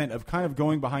the extent of kind of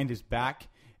going behind his back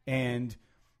and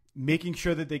making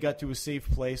sure that they got to a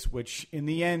safe place, which in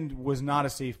the end was not a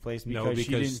safe place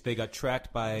because they got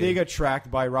tracked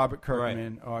by Robert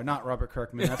Kirkman, or not Robert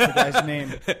Kirkman. That's the guy's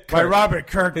name. By Robert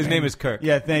Kirkman. His name is Kirk.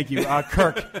 Yeah, thank you,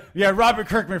 Kirk. Yeah, Robert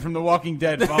Kirkman from The Walking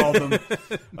Dead followed them.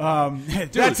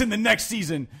 That's in the next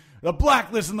season. The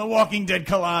Blacklist and The Walking Dead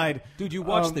collide. Dude, you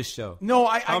watched this show. No,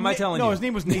 How am I telling you? No, his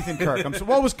name was Nathan Kirk.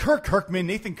 What was Kirkman?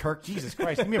 Nathan Kirk. Jesus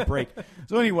Christ, give me a break.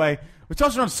 So anyway, we're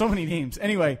touching on so many names.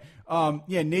 Anyway,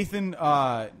 Nathan,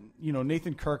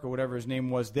 Nathan Kirk or whatever his name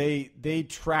was. They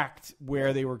tracked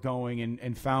where they were going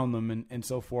and found them and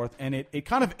so forth. And it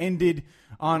kind of ended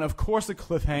on, of course, a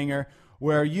cliffhanger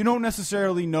where you don't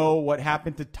necessarily know what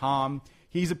happened to Tom.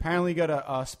 He's apparently got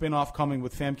a spinoff coming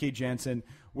with Famke Janssen,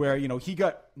 where he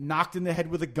got knocked in the head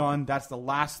with a gun. That's the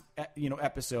last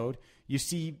episode. You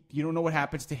don't know what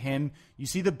happens to him. You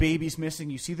see the baby's missing.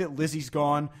 You see that Lizzie's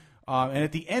gone. And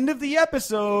at the end of the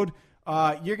episode,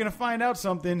 you're gonna find out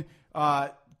something.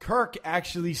 Kirk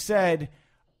actually said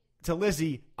to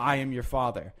Lizzie, "I am your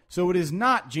father." So it is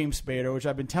not James Spader, which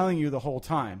I've been telling you the whole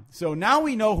time. So now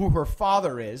we know who her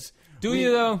father is. Do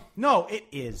you though? No, it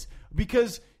is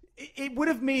because it would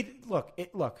have made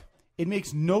it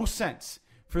makes no sense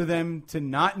for them to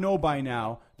not know by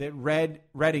now that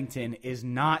Reddington is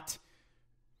not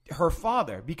her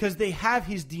father, because they have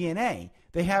his DNA.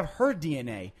 They have her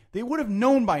DNA. They would have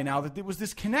known by now that there was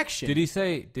this connection. Did he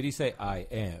say I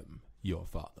am your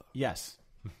father? Yes.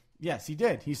 Yes, he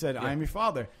did. He said, I am your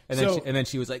father. And then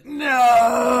she was like,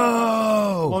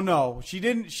 no. Well, no, she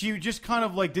didn't. She just kind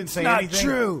of didn't say Not anything.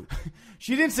 true.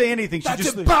 She didn't say anything.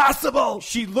 That's impossible.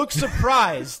 She looked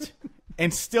surprised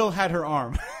and still had her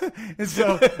arm. And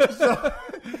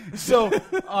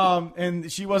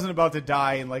and she wasn't about to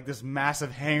die in this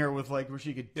massive hangar with where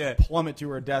she could plummet to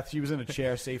her death. She was in a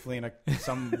chair safely in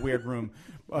some weird room.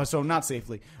 So not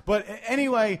safely. But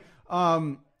anyway,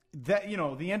 that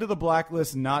the end of the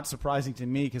Blacklist, not surprising to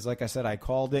me because, like I said, I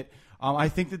called it. I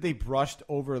think that they brushed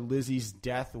over Lizzie's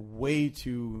death way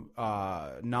too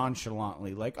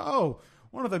nonchalantly.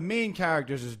 One of the main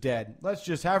characters is dead. Let's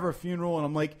just have her funeral. And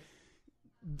I'm like,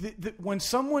 when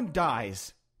someone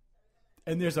dies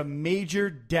and there's a major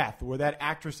death where that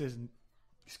actress is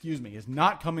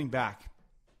not coming back,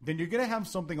 then you're going to have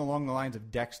something along the lines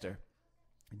of Dexter.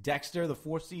 Dexter, the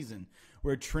fourth season,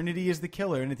 where Trinity is the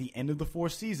killer, and at the end of the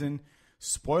fourth season,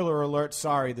 spoiler alert,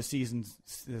 sorry, the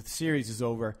series is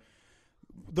over.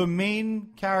 The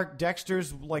main character,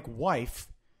 Dexter's wife,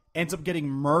 ends up getting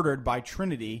murdered by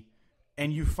Trinity,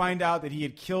 and you find out that he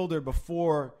had killed her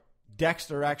before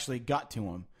Dexter actually got to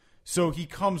him. So he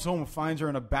comes home and finds her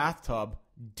in a bathtub,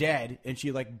 dead, and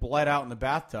she bled out in the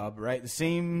bathtub, right? The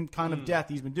same kind of death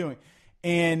he's been doing.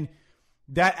 And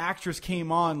that actress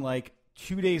came on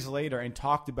 2 days later and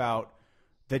talked about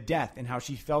the death and how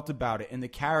she felt about it and the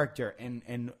character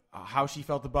and how she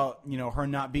felt about, her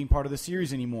not being part of the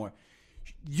series anymore.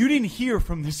 You didn't hear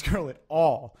from this girl at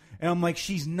all. And I'm like,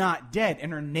 she's not dead.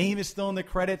 And her name is still in the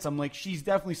credits. I'm like, she's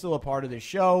definitely still a part of this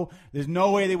show. There's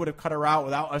no way they would have cut her out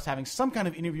without us having some kind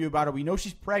of interview about her. We know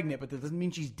she's pregnant, but that doesn't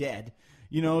mean she's dead.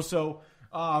 So...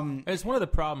 it's one of the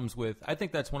problems with... I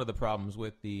think that's one of the problems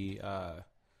with the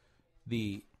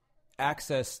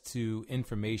access to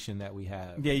information that we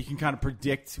have. Yeah, you can kind of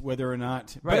predict whether or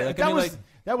not. Right. But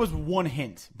that was one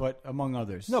hint, but among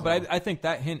others. No, but I think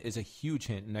that hint is a huge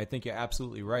hint, and I think you're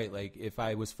absolutely right. If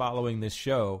I was following this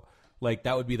show,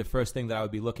 that would be the first thing that I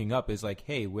would be looking up is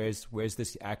hey, where's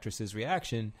this actress's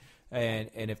reaction? And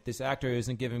if this actor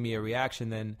isn't giving me a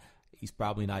reaction, then he's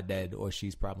probably not dead or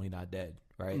she's probably not dead.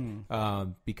 Right.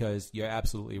 Because you're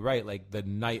absolutely right. The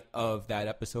night of that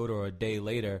episode or a day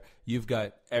later, you've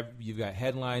got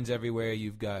headlines everywhere.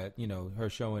 You've got, her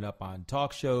showing up on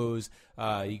talk shows.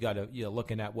 You got to,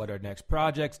 looking at what her next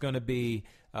project's going to be.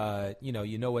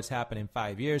 You know what's happening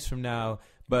 5 years from now.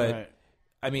 But right.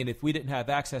 I mean, if we didn't have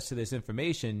access to this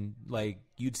information,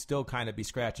 you'd still kind of be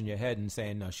scratching your head and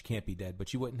saying, no, she can't be dead.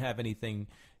 But you wouldn't have anything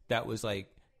that was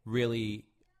really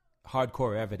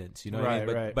hardcore evidence, what I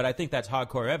mean? But I think that's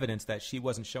hardcore evidence that she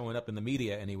wasn't showing up in the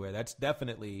media anywhere. That's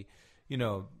definitely,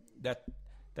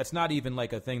 that's not even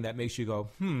a thing that makes you go,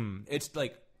 It's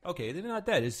okay, they're not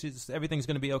dead. It's just everything's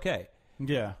going to be okay.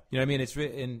 Yeah. You know what I mean? It's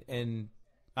and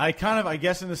I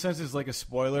guess in the sense it's like a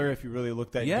spoiler if you really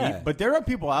look that Yeah. deep. But there are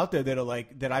people out there that are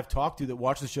like, that I've talked to that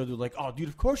watch the show. They're like, oh, dude,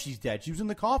 of course she's dead. She was in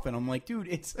the coffin. I'm like,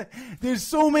 dude, there's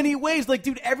so many ways. Like,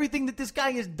 dude, everything that this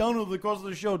guy has done over the course of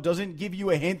the show doesn't give you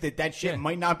a hint that shit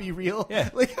might not be real. Yeah.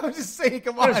 Like, I'm just saying,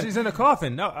 come on. Oh, she's in a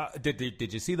coffin. No,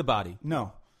 did you see the body?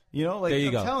 No. You know, like,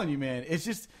 I'm telling you, man, it's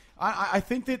just, I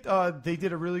think that they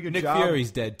did a really good job. Nick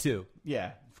Fury's dead too.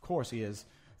 Yeah, of course he is.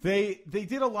 They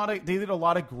did a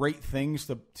lot of great things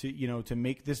to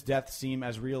make this death seem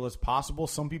as real as possible.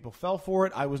 Some people fell for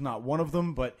it. I was not one of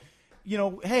them, but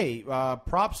hey,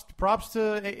 props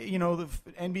to the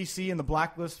NBC and the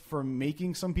Blacklist for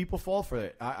making some people fall for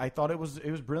it. I thought it was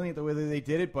brilliant the way that they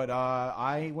did it. But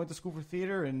I went to school for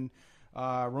theater, and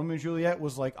Romeo and Juliet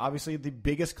was like obviously the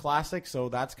biggest classic, so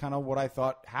that's kind of what I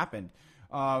thought happened,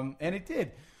 and it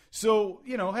did. So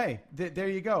hey, there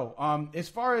you go. As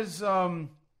far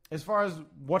as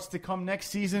what's to come next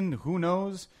season, who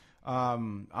knows?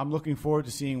 I'm looking forward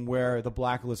to seeing where the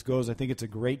Blacklist goes. I think it's a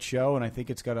great show, and I think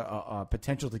it's got a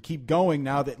potential to keep going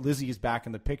now that Lizzie is back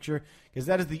in the picture, because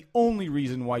that is the only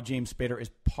reason why James Spader is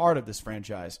part of this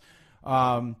franchise.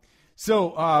 I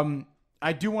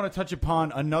do want to touch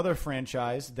upon another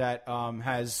franchise that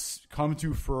has come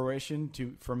to fruition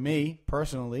for me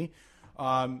personally.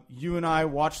 You and I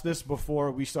watched this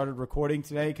before we started recording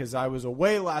today because I was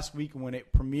away last week when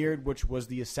it premiered, which was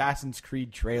the Assassin's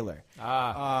Creed trailer.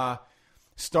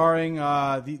 Starring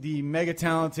the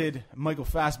mega-talented Michael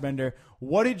Fassbender.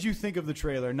 What did you think of the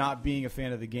trailer, not being a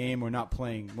fan of the game or not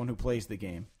playing one who plays the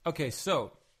game? Okay,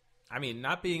 so,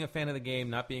 not being a fan of the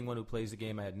game, not being one who plays the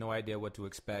game, I had no idea what to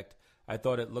expect. I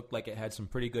thought it looked like it had some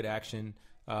pretty good action.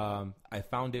 I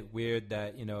found it weird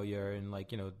that, you're in,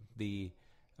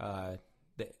 the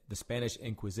Spanish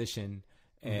Inquisition,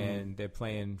 and they're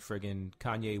playing friggin'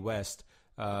 Kanye West.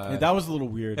 That was a little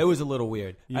weird. It was a little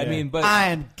weird. Yeah. But I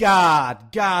am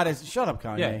God. God is. Shut up,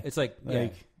 Kanye. Yeah, it's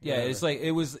it's like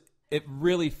it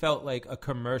really felt like a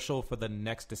commercial for the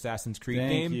next Assassin's Creed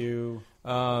game. Thank you.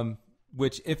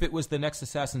 Which, if it was the next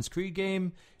Assassin's Creed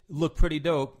game, looked pretty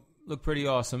dope. Looked pretty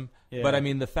awesome. Yeah. But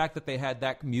the fact that they had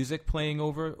that music playing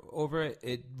over it,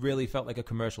 it really felt like a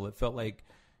commercial. It felt like,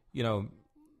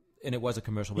 and it was a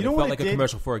commercial, but it felt like a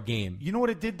commercial for a game. You know what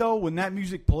it did, though? When that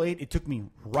music played, it took me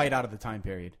right out of the time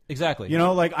period. Exactly.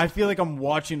 I feel like I'm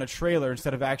watching a trailer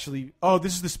instead of actually, oh,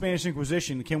 this is the Spanish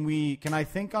Inquisition. Can I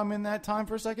think I'm in that time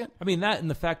for a second? That and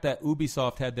the fact that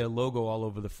Ubisoft had their logo all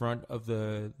over the front of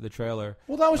the trailer.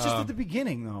 Well, that was just at the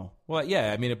beginning, though. Well,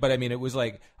 yeah, it was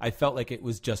like, I felt like it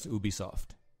was just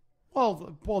Ubisoft.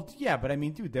 Well, yeah, but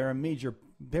dude, they're a major.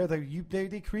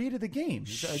 They created the game.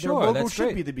 Sure, their logo that's should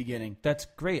great. be the beginning. That's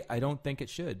great. I don't think it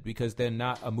should, because they're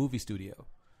not a movie studio.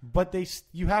 But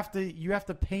you have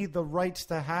to pay the rights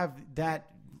to have that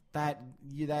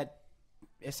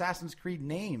Assassin's Creed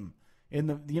name in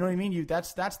the. You know what I mean?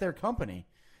 That's their company.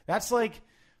 That's like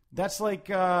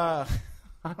I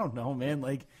don't know, man.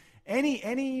 Like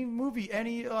any movie,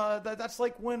 that's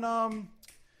like when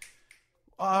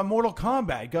Mortal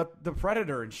Kombat got the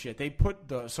Predator and shit. They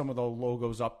put some of the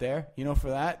logos up there, for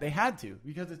that. They had to,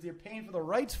 because they're paying for the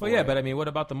rights for it. Well, yeah, but what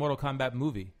about the Mortal Kombat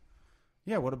movie?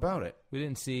 Yeah, what about it? We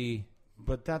didn't see...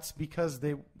 But that's because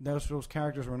those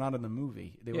characters were not in the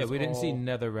movie. We didn't see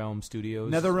NetherRealm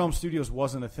Studios. NetherRealm Studios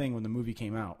wasn't a thing when the movie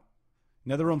came out.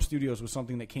 NetherRealm Studios was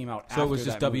something that came out after that. So it was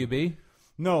just WB? Movie.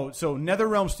 No, so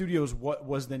NetherRealm Studios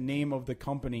was the name of the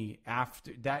company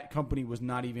after that company was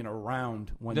not even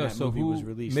around when that movie was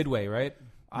released. Midway, right?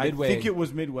 I think it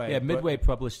was Midway. Yeah, Midway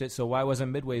published it, so why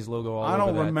wasn't Midway's logo all over that? I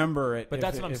don't remember it. But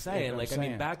that's what I'm saying.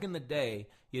 Back in the day,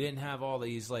 you didn't have all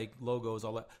these logos.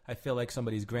 I feel like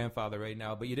somebody's grandfather right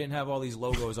now, but you didn't have all these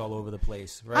logos all over the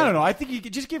place, right? I don't know. I think you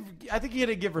could you had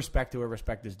to give respect to where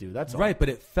respect is due. That's all. Right, but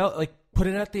it felt like, put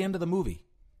it at the end of the movie.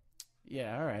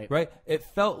 Yeah, all right. Right? It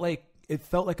felt like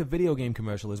a video game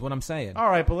commercial, is what I'm saying. All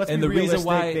right, but let's be realistic. Reason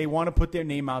why they want to put their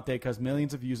name out there because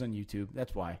millions of views on YouTube.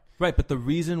 That's why. Right, but the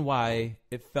reason why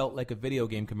it felt like a video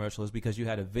game commercial is because you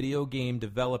had a video game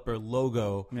developer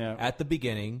logo at the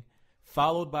beginning,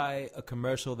 followed by a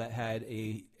commercial that had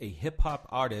a hip-hop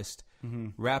artist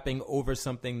rapping over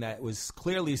something that was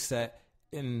clearly set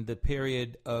in the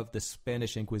period of the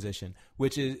Spanish Inquisition,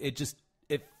 which is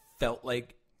it felt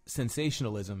like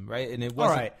sensationalism, right? And it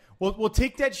wasn't. All right. Well, we'll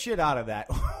take that shit out of that.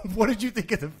 What did you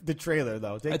think of the trailer,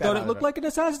 though? I thought it looked like an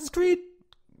Assassin's Creed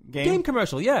game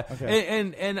commercial, yeah. Okay.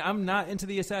 And I'm not into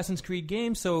the Assassin's Creed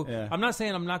game, so I'm not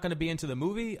saying I'm not going to be into the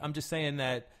movie. I'm just saying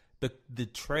that the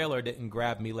trailer didn't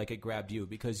grab me like it grabbed you,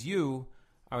 because you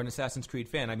are an Assassin's Creed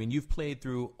fan. You've played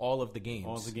through all of the games.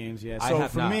 All the games, yeah. I So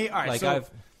have for not. me, all right.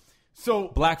 So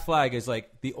Black Flag is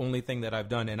like the only thing that I've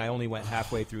done, and I only went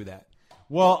halfway through that.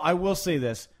 Well, I will say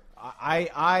this.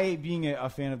 I being a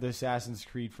fan of the Assassin's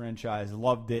Creed franchise,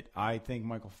 loved it. I think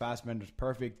Michael Fassbender's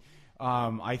perfect.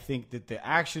 I think that the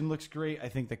action looks great. I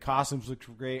think the costumes look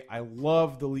great. I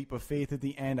love the leap of faith at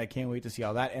the end. I can't wait to see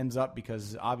how that ends up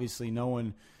because obviously no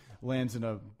one lands in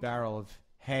a barrel of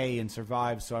hay and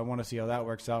survives. So I want to see how that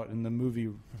works out in the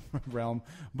movie realm.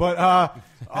 But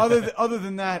other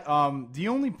than that, the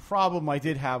only problem I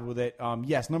did have with it,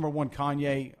 yes, number one,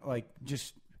 Kanye, like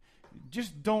just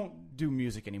don't do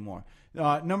music anymore.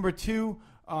 Number two,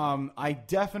 I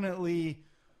definitely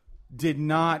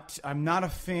I'm not a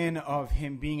fan of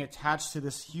him being attached to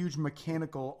this huge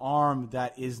mechanical arm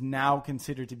that is now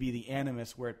considered to be the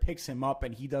Animus, where it picks him up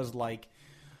and he does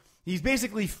he's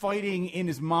basically fighting in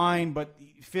his mind, but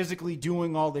physically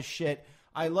doing all this shit.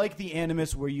 I like the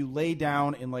Animus where you lay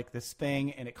down in like this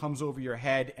thing and it comes over your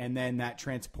head and then that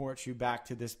transports you back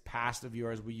to this past of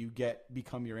yours where you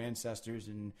become your ancestors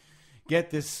and get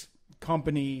this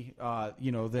company,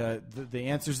 the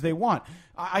answers they want.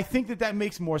 I think that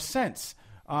makes more sense.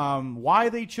 Why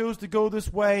they chose to go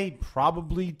this way,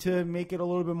 probably to make it a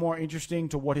little bit more interesting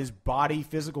to what his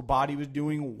physical body was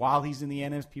doing while he's in the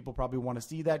Animus. People probably want to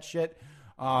see that shit.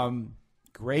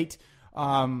 Great.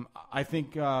 I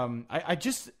think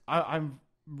I'm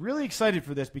really excited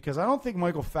for this because I don't think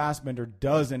Michael Fassbender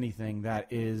does anything that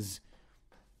is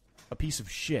a piece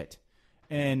of shit.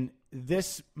 And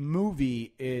this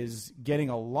movie is getting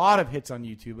a lot of hits on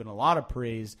YouTube and a lot of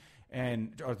praise,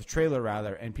 or the trailer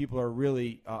rather, and people are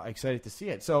really excited to see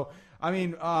it. So, I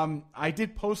mean, I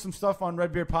did post some stuff on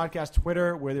RedBeard Podcast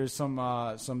Twitter where there's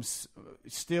some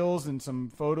stills and some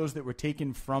photos that were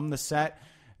taken from the set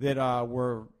that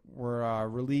were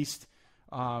released.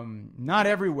 Not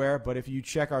everywhere, but if you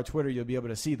check our Twitter, you'll be able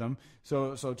to see them.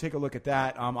 So take a look at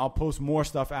that. I'll post more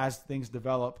stuff as things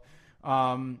develop.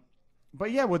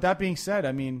 But yeah, with that being said,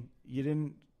 I mean, you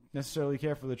didn't necessarily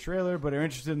care for the trailer, but are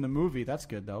interested in the movie. That's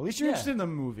good, though. At least you're interested in the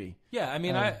movie. Yeah, I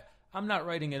mean, I'm not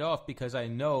writing it off because I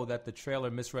know that the trailer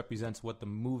misrepresents what the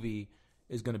movie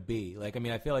is going to be. Like, I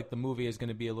mean, I feel like the movie is going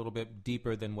to be a little bit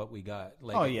deeper than what we got.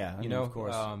 Like, oh yeah, of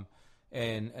course.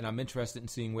 And I'm interested in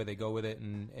seeing where they go with it,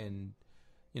 and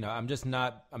I'm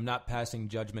not passing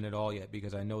judgment at all yet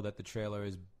because I know that the trailer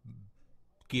is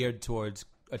geared towards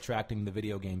attracting the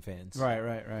video game fans.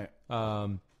 Right.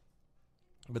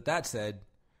 But that said,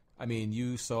 I mean,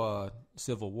 you saw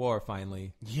Civil War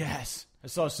finally. Yes. I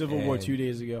saw Civil War 2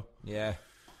 days ago. Yeah.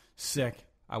 Sick.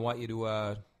 I want you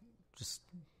to just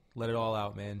let it all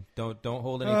out, man. Don't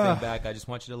hold anything back. I just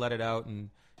want you to let it out, and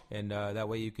that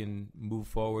way you can move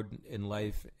forward in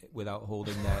life without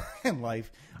holding that. In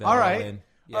life. All right.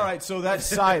 Yeah. All right, so that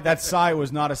sigh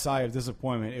was not a sigh of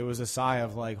disappointment. It was a sigh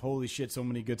of like, holy shit, so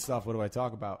many good stuff. What do I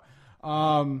talk about?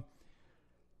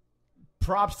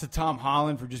 Props to Tom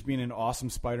Holland for just being an awesome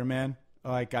Spider-Man.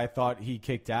 Like, I thought he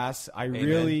kicked ass. I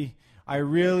really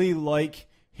like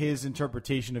his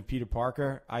interpretation of Peter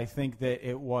Parker. I think that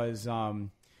it was all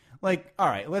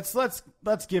right,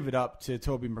 let's give it up to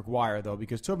Tobey Maguire though,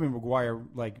 because Tobey Maguire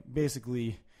like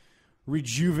basically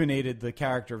rejuvenated the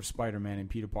character of Spider-Man and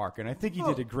Peter Parker, and I think he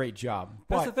did a great job.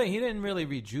 That's the thing; he didn't really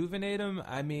rejuvenate him.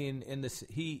 I mean, in this,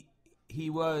 he's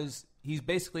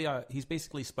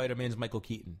basically Spider-Man's Michael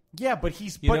Keaton. Yeah, but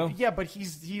he's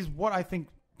what I think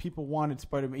people wanted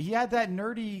Spider-Man. He had that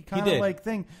nerdy kind of like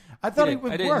thing. I thought it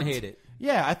would work. I didn't hate it.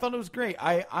 Yeah, I thought it was great.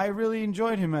 I really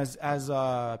enjoyed him as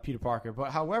Peter Parker.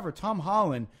 But however, Tom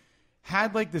Holland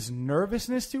had like this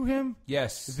nervousness to him.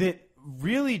 Yes, that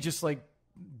really just like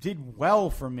did well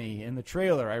for me in the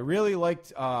trailer. I really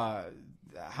liked how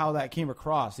that came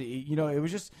across.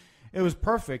 It was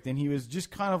perfect, and he was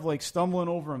just kind of like stumbling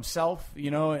over himself,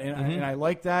 and I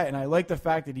like that, and I like the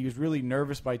fact that he was really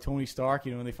nervous by Tony Stark,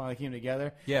 when they finally came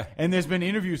together. Yeah. And there's been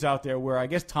interviews out there where I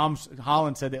guess Tom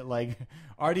Holland said that like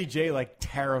RDJ like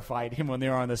terrified him when they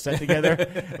were on the set together.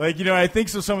 I think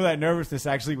so. Some of that nervousness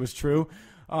actually was true,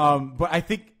 but I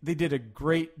think they did a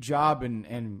great job,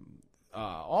 and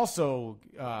also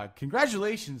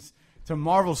congratulations to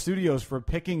Marvel Studios for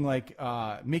picking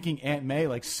making Aunt May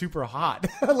like super hot.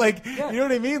 You know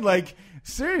what I mean? Like,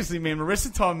 seriously, man,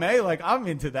 Marissa Tomei, like, I'm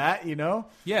into that,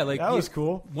 Yeah, like, that was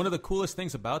cool. One of the coolest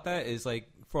things about that is like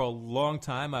for a long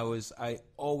time I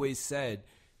always said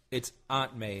it's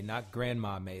Aunt May, not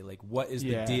Grandma May. Like, what is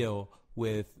the deal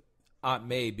with Aunt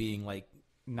May being like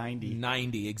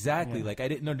 90 exactly? Yeah. Like, I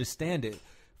didn't understand it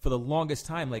for the longest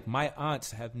time. Like, my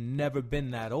aunts have never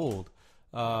been that old.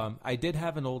 I did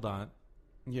have an old aunt,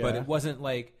 but it wasn't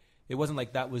like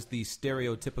that was the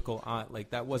stereotypical aunt.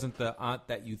 Like, that wasn't the aunt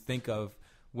that you think of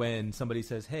when somebody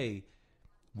says, "Hey,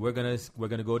 we're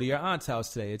gonna go to your aunt's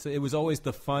house today. It was always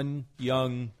the fun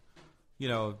young,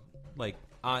 like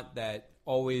aunt that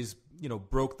always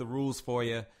broke the rules for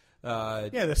you.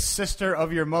 The sister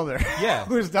of your mother. Yeah.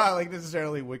 Who's not like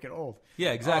necessarily wicked old.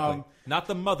 Yeah, exactly. Not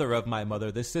the mother of my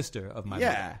mother, the sister of my mother.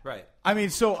 Yeah. Right. I mean,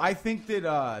 so I think that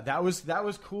that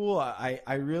was cool.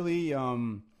 I really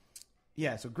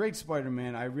so great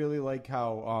Spider-Man. I really like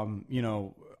how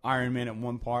Iron Man at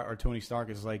one part or Tony Stark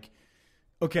is like,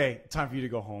 okay, time for you to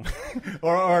go home.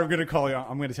 or I'm going to call you.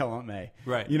 I'm going to tell Aunt May.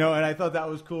 Right. And I thought that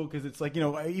was cool because it's like,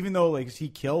 even though like he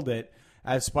killed it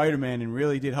as Spider-Man and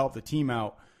really did help the team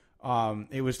out,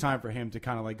 it was time for him to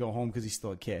kind of like go home because he's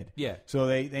still a kid. Yeah. So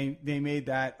they made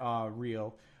that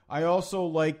real. I also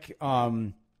like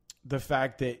the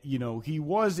fact that he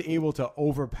was able to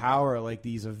overpower like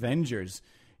these Avengers,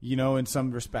 in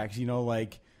some respects. Holding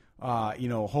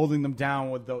them down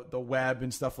with the web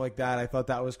and stuff like that. I thought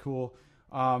that was cool.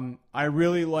 I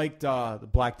really liked the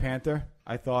Black Panther.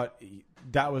 I thought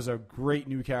that was a great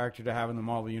new character to have in the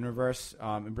Marvel Universe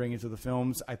and bring into the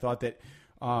films. I thought that.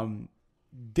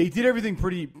 They did everything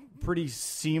pretty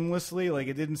seamlessly. Like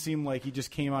it didn't seem like he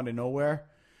just came out of nowhere.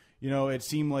 It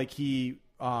seemed like he.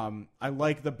 I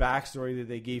like the backstory that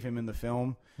they gave him in the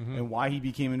film and why he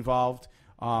became involved.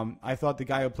 I thought the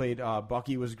guy who played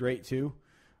Bucky was great too.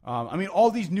 I mean,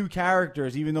 all these new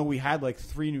characters. Even though we had like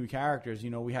 3 new characters,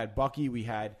 we had Bucky, we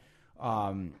had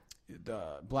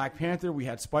the Black Panther, we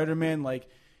had Spider-Man. Like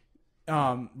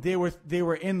they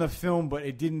were in the film, but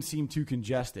it didn't seem too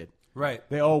congested. Right.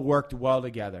 They all worked well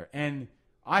together. And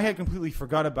I had completely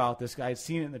forgot about this guy. I had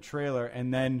seen it in the trailer,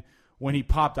 and then when he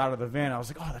popped out of the van, I was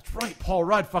like, oh, that's right. Paul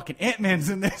Rudd, fucking Ant-Man's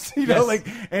in this.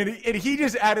 And he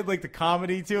just added like the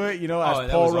comedy to it,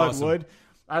 as Paul Rudd awesome. would.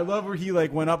 I love where he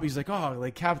like went up. He's like, oh,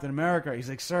 like Captain America. He's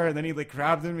like, sir. And then he like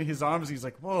grabbed him in his arms. He's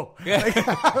like, whoa. Yeah.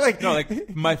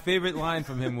 My favorite line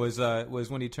from him was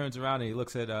when he turns around and he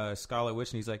looks at Scarlet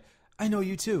Witch and he's like, I know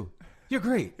you too. You're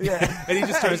great. Yeah. And he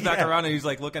just turns back around and he's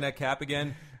like looking at Cap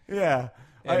again. Yeah.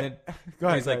 And go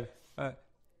ahead,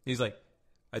 he's like,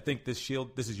 I think this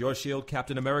is your shield,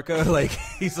 Captain America. Like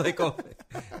he's like, oh,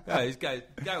 this guy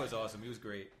was awesome. He was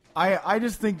great. I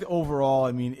just think that overall,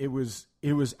 I mean, it was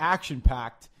action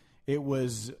packed. It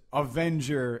was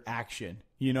Avenger action.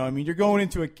 I mean, you're going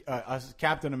into a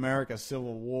Captain America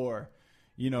Civil War,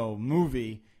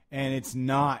 movie, and it's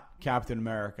not Captain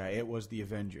America. It was the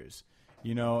Avengers.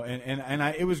 And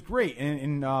it was great.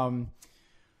 And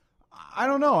I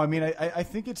don't know. I mean, I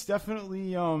think it's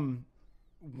definitely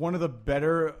one of the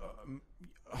better.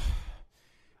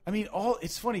 I mean,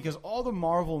 it's funny because all the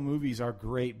Marvel movies are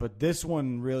great, but this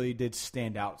one really did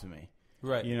stand out to me.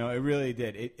 Right. It really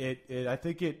did. It I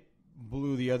think it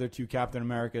blew the other 2 Captain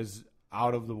Americas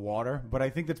out of the water, but I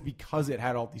think that's because it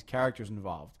had all these characters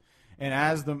involved. And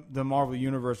as the Marvel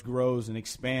Universe grows and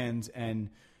expands and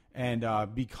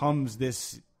becomes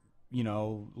this,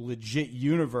 legit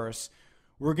universe,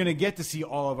 we're going to get to see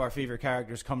all of our favorite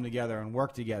characters come together and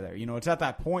work together. It's at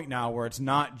that point now where it's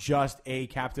not just a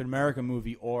Captain America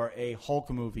movie or a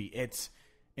Hulk movie. It's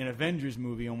an Avengers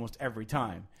movie almost every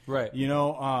time. Right.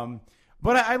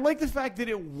 But I like the fact that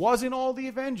it wasn't all the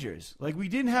Avengers. Like, we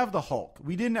didn't have the Hulk.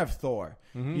 We didn't have Thor.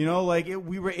 Mm-hmm.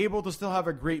 We were able to still have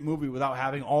a great movie without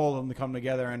having all of them to come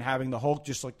together and having the Hulk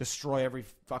just, like, destroy every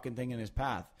fucking thing in his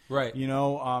path. Right.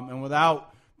 And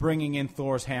without bringing in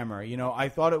Thor's hammer. I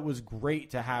thought it was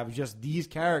great to have just these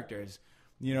characters,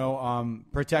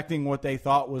 protecting what they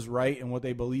thought was right and what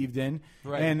they believed in.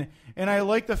 Right. And I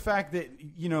like the fact that,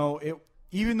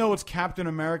 even though it's Captain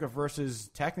America versus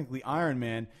technically Iron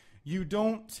Man, you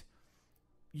don't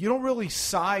really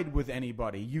side with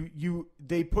anybody.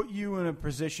 They put you in a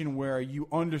position where you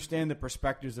understand the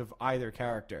perspectives of either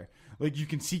character. Like, you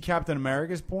can see Captain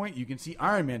America's point, you can see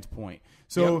Iron Man's point.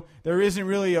 So there isn't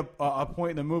really a point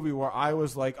in the movie where I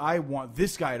was like, I want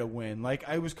this guy to win. Like,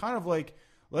 I was kind of like,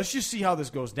 let's just see how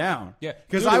this goes down. Yeah,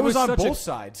 because I was on both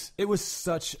sides. It was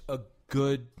such a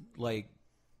good argument.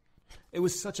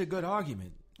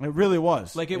 It really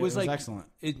was. Like, it was like excellent.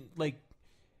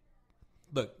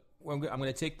 Look, I'm going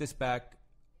to take this back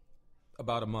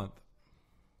about a month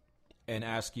and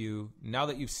ask you, now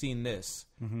that you've seen this,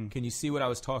 can you see what I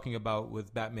was talking about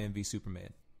with Batman v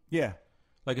Superman? Yeah.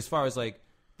 Like, as far as, like,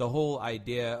 the whole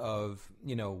idea of,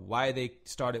 why they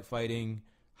started fighting,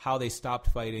 how they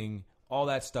stopped fighting, all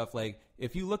that stuff. Like,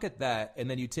 if you look at that and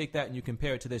then you take that and you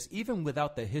compare it to this, even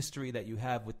without the history that you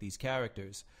have with these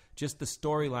characters, just the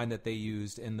storyline that they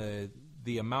used and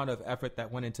the amount of effort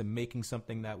that went into making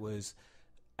something that was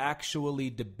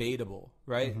actually debatable,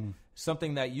 right?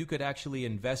 something that you could actually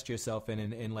invest yourself in,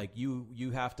 and like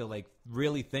you have to like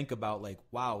really think about like,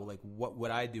 wow, like what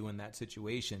would I do in that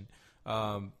situation?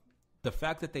 The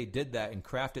fact that they did that and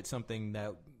crafted something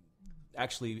that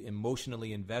actually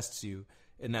emotionally invests you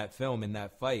in that film, in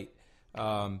that fight,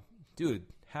 dude,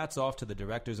 hats off to the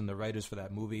directors and the writers for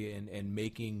that movie and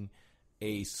making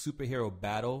a superhero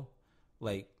battle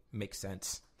like make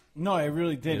sense. No, it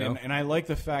really did. You know? And I like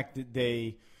the fact that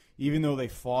they, even though they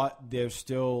fought, there's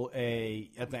still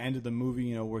at the end of the movie,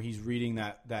 you know, where he's reading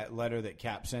that letter that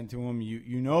Cap sent to him,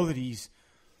 you know that he's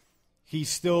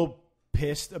still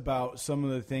pissed about some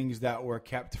of the things that were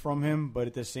kept from him, but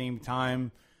at the same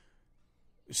time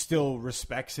still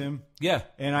respects him. Yeah.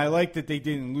 And I like that they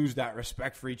didn't lose that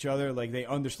respect for each other. Like, they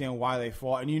understand why they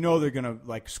fought, and you know they're going to,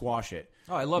 like, squash it.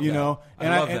 Oh, I love you that. Know?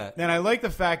 I love that. And I like the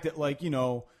fact that, like, you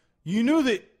know, you knew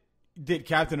that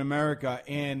Captain America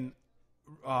and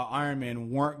Iron Man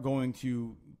weren't going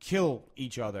to kill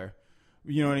each other.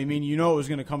 You know what I mean? You know it was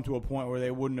going to come to a point where they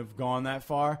wouldn't have gone that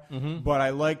far. Mm-hmm. But I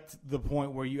liked the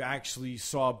point where you actually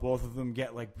saw both of them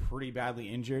get, like, pretty badly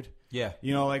injured. Yeah.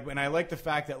 You know, like, and I like the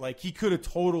fact that, like, he could have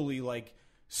totally, like,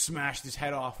 smashed his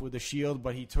head off with the shield,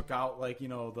 but he took out, like, you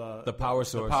know, the power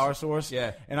source. The power source.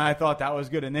 Yeah. And I thought that was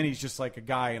good. And then he's just like a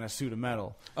guy in a suit of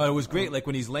metal. Oh, it was great. Like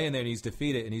when he's laying there and he's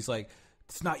defeated and he's like,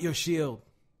 it's not your shield.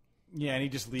 Yeah, and he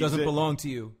just leaves Doesn't it. belong to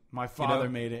you. My father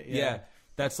made it. Yeah.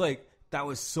 That's like, that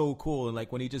was so cool. And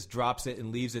like when he just drops it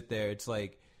and leaves it there, it's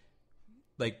like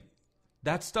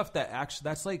that stuff that actually,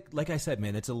 that's like I said,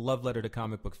 man, it's a love letter to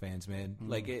comic book fans, man. Mm-hmm.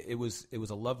 Like it was a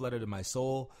love letter to my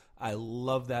soul. I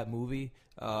love that movie.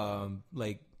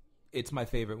 Like it's my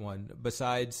favorite one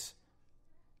besides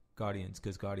Guardians,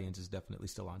 because Guardians is definitely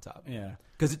still on top. Yeah.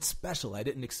 Because it's special. I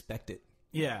didn't expect it.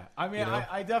 Yeah. I mean, you know?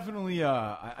 I definitely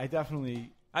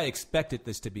I expected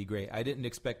this to be great. I didn't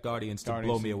expect Guardians to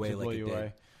blow me away like it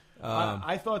did.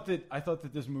 I thought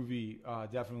that this movie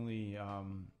definitely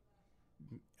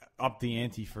upped the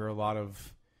ante for a lot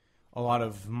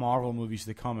of Marvel movies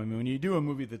to come. I mean, when you do a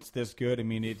movie that's this good, I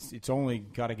mean, it's only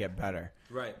got to get better.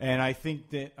 Right. And I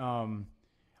think that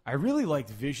I really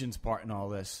liked Vision's part in all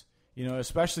this. You know,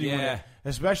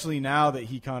 especially now that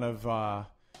he kind of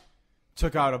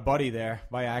took out a buddy there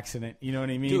by accident. You know what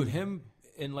I mean? Dude, him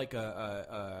in like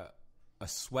a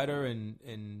sweater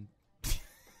and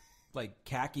like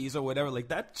khakis or whatever, like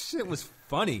that shit was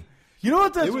funny. You know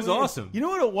what? It was awesome. You know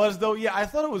what it was though? Yeah, I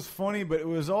thought it was funny, but it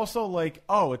was also like,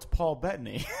 oh, it's Paul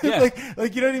Bettany. Yeah.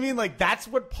 like you know what I mean? Like that's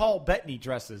what Paul Bettany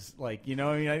dresses like. You know,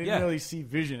 I mean, I didn't really see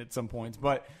Vision at some points,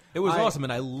 but it was awesome,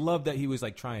 and I love that he was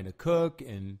like trying to cook,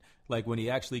 and like when he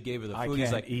actually gave her the food,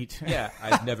 he's like, eat. Yeah,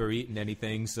 I've never eaten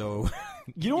anything, so.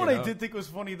 You know what I did think was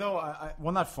funny though?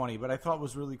 Well, not funny, but I thought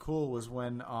was really cool was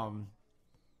when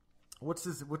what's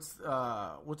his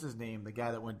name? The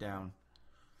guy that went down.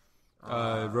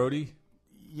 Rhodey?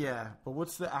 Yeah, but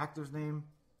what's the actor's name?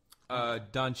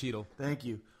 Don Cheadle. Thank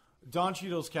you. Don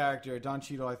Cheadle's character, Don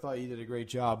Cheadle, I thought he did a great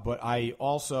job, but I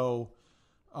also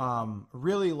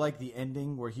really liked the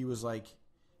ending where he was like,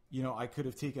 you know, I could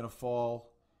have taken a fall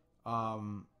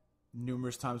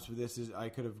numerous times for this. I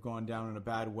could have gone down in a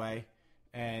bad way,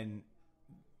 and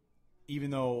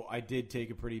even though I did take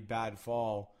a pretty bad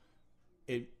fall,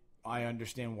 I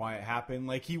understand why it happened.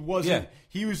 Like he wasn't. Yeah.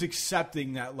 He was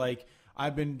accepting that. Like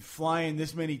I've been flying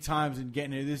this many times and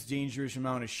getting into this dangerous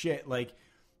amount of shit. Like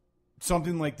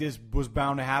something like this was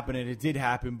bound to happen, and it did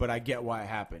happen. But I get why it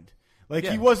happened. Like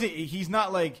he wasn't. He's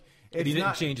not like. He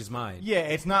didn't change his mind. Yeah,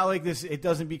 it's not like this. It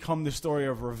doesn't become the story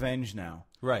of revenge now.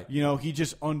 Right. You know, he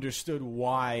just understood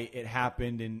why it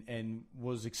happened and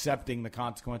was accepting the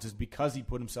consequences because he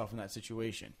put himself in that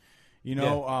situation. You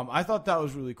know, I thought that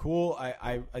was really cool.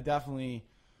 I definitely,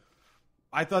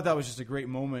 I thought that was just a great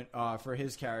moment for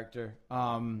his character.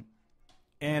 And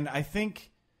I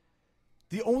think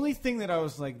the only thing that I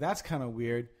was like, that's kind of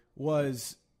weird,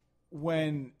 was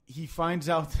when he finds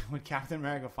out, when Captain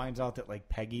America finds out that like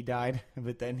Peggy died,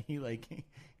 but then he like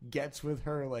gets with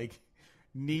her like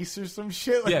niece or some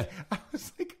shit. Like, I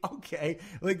was like, okay,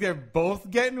 like they're both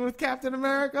getting with Captain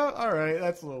America. All right,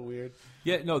 that's a little weird.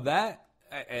 Yeah, no, that.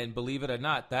 And believe it or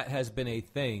not, that has been a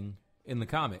thing in the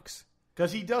comics.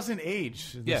 Because he doesn't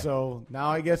age. Yeah. So now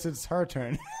I guess it's her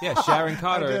turn. Yeah, Sharon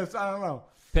Carter. I don't know.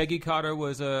 Peggy Carter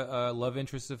was a love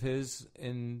interest of his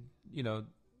in, you know,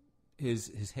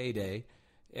 his heyday.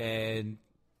 And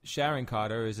Sharon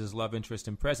Carter is his love interest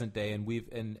in present day.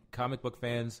 And comic book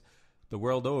fans the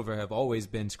world over have always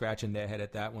been scratching their head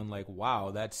at that one. Like,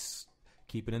 wow, that's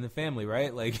keeping in the family,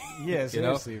 right? Like, yeah,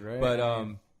 seriously, you know?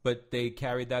 Right? But they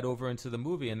carried that over into the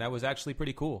movie, and that was actually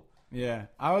pretty cool. Yeah,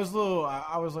 I was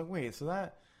like, wait, so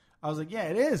that I was like, yeah,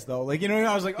 it is though. Like, you know,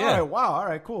 I was like, Yeah. all right, wow, all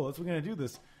right, cool. We're gonna do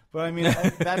this. But I mean,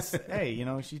 that's hey, you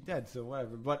know, she's dead, so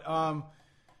whatever. But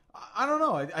I don't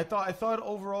know. I thought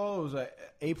overall it was a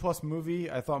A+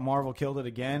 movie. I thought Marvel killed it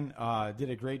again. Did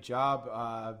a great job.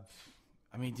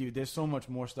 I mean, dude, there's so much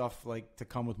more stuff like to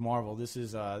come with Marvel.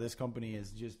 This company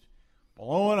is just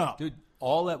blowing up, Dude,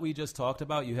 all that we just talked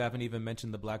about, you haven't even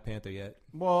mentioned the Black Panther yet.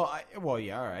 Well,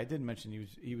 yeah, all right. I did mention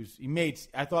he made.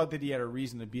 I thought that he had a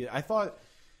reason to be. I thought,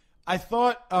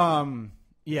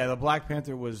 yeah, the Black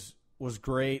Panther was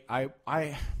great.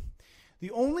 The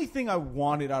only thing I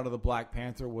wanted out of the Black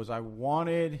Panther was I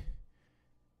wanted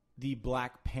the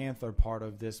Black Panther part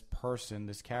of this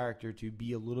character, to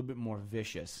be a little bit more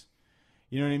vicious.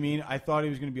 You know what I mean? I thought he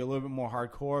was going to be a little bit more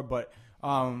hardcore, but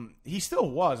he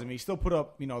still was. I mean, he still put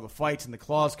up, you know, the fights and the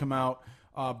claws come out.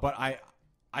 But I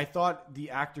thought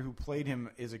the actor who played him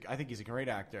I think he's a great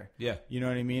actor. Yeah. You know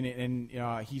what I mean? And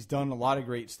he's done a lot of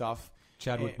great stuff.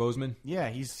 Chadwick Boseman. Yeah,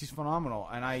 he's phenomenal.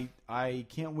 And I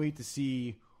can't wait to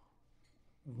see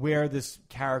where this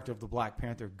character of the Black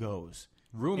Panther goes.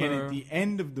 Rumor. And at the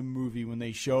end of the movie, when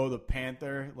they show the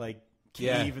Panther, like,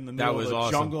 cave in the middle of the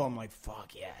awesome. jungle, I'm like,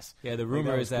 fuck yes. Yeah, the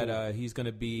rumor is that cool. he's going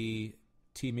to be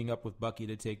teaming up with Bucky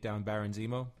to take down Baron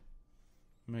Zemo.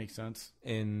 Makes sense.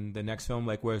 In the next film,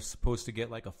 like, we're supposed to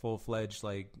get like a full-fledged,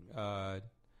 like,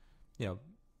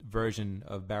 version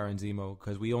of Baron Zemo,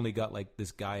 because we only got like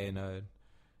this guy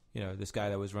this guy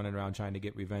that was running around trying to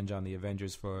get revenge on the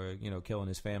Avengers for, killing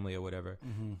his family or whatever.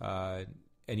 Mm-hmm.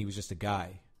 And he was just a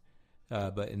guy.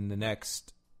 But in the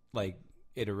next, like,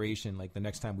 iteration, like the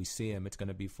next time we see him, it's going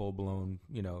to be full-blown,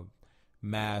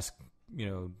 mask,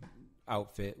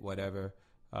 outfit, whatever,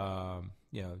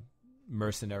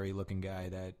 mercenary looking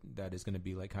guy that is going to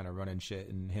be like kind of running shit.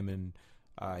 And him and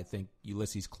I think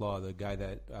Ulysses Claw, the guy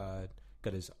that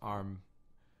got his arm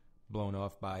blown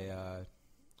off by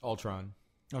Ultron.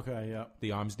 Okay, yeah.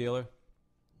 The arms dealer.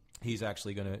 He's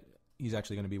actually gonna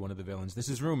be one of the villains. This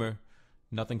is rumor,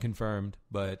 nothing confirmed,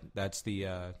 but that's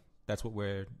what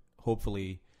we're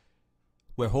hopeful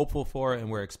for and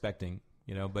we're expecting.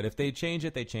 But if they change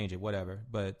it, they change it. Whatever.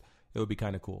 But it would be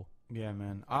kind of cool. Yeah,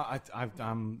 man.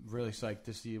 I'm really psyched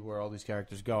to see where all these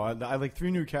characters go. I like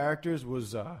 3 new characters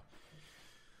was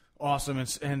awesome,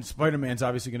 and Spider-Man's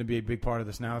obviously going to be a big part of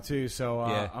this now too. So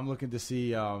yeah. I'm looking to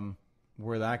see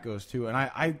where that goes too. And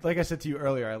I like I said to you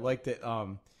earlier, I liked that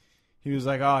he was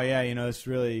like, oh yeah, it's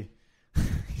really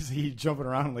he's jumping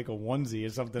around in like a onesie or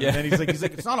something. Yeah. And then he's like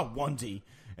it's not a onesie.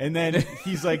 And then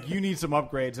he's like, you need some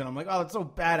upgrades. And I'm like, oh, that's so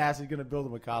badass. He's going to build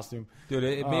him a costume. Dude,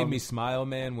 it made me smile,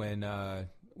 man,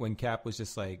 when Cap was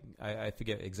just like, I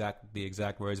forget the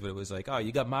exact words, but it was like, oh,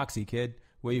 you got Moxie, kid.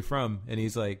 Where you from? And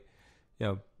he's like,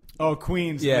 oh,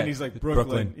 Queens. Yeah. And he's like,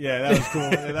 Brooklyn. Yeah, that was cool.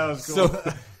 Yeah, that was cool.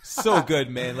 so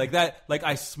good, man. Like that, like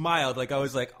I smiled. Like I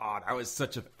was like, oh, that was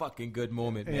such a fucking good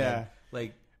moment, man. Yeah.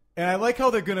 Like, and I like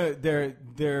how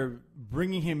they're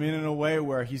bringing him in a way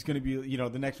where he's gonna be,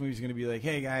 the next movie's gonna be like,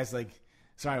 hey guys, like,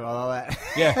 sorry about all that.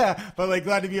 Yeah. But like,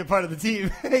 glad to be a part of the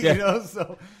team. Yeah.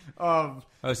 So,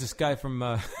 it's this guy from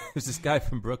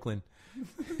Brooklyn.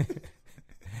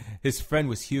 His friend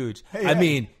was huge. Hey, I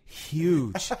mean,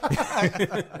 huge.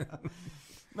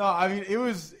 No, I mean it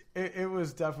was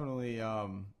definitely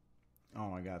oh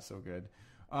my god, so good.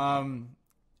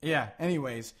 Yeah.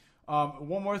 Anyways.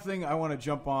 One more thing I want to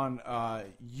jump on.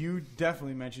 You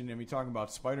definitely mentioned, and we talking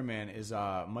about Spider-Man, is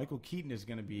Michael Keaton is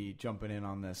going to be jumping in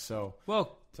on this. So,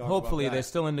 well, hopefully they're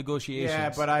still in negotiations.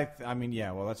 Yeah, but I mean,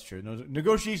 yeah, well, that's true.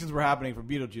 Negotiations were happening for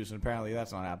Beetlejuice, and apparently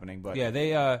that's not happening. But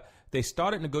yeah, they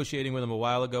started negotiating with him a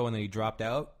while ago, and then he dropped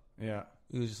out. Yeah,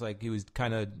 he was just like he was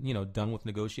kind of done with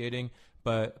negotiating,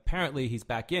 but apparently he's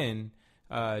back in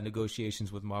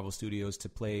negotiations with Marvel Studios to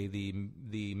play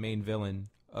the main villain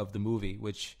of the movie,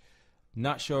 which.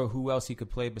 Not sure who else he could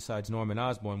play besides Norman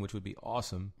Osborn, which would be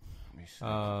awesome.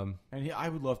 And I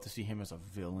would love to see him as a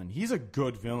villain. He's a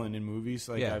good villain in movies.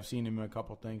 Like I've seen him in a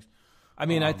couple things. I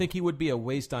mean, I think he would be a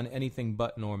waste on anything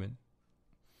but Norman.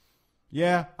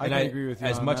 Yeah, I agree with you.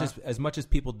 As much as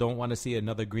people don't want to see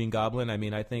another Green Goblin, I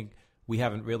mean, I think we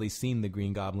haven't really seen the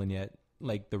Green Goblin yet,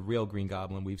 like the real Green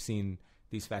Goblin. We've seen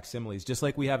these facsimiles, just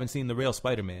like we haven't seen the real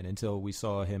Spider-Man until we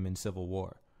saw him in Civil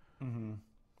War. Mm-hmm.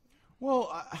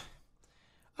 Well,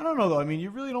 I don't know though. I mean,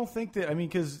 you really don't think that? I mean,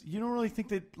 because you don't really think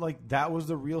that like that was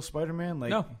the real Spider-Man.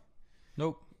 Like, no,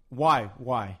 nope. Why?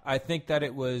 I think that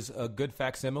it was a good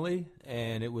facsimile,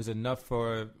 and it was enough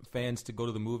for fans to go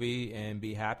to the movie and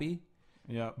be happy.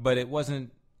 Yeah, but it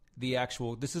wasn't the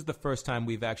actual. This is the first time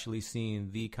we've actually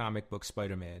seen the comic book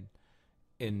Spider-Man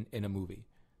in a movie.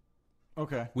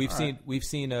 Okay, we've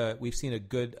seen a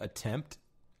good attempt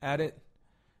at it.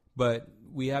 but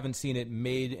we haven't seen it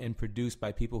made and produced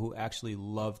by people who actually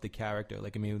love the character.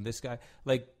 Like, I mean, this guy,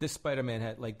 like this Spider-Man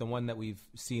had, like the one that we've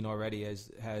seen already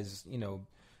has you know,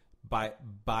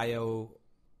 bio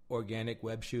organic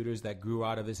web shooters that grew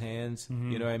out of his hands.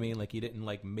 You know what I mean? Like, he didn't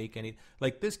like make any,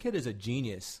 like this kid is a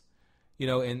genius, you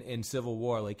know, in Civil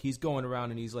War. Like, he's going around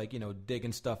and he's like, you know,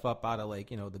 digging stuff up out of like,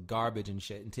 you know, the garbage and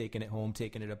shit and taking it home,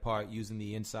 taking it apart, using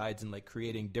the insides and like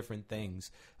creating different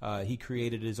things. He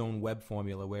created his own web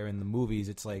formula, where in the movies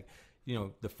it's like, you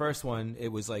know, the first one,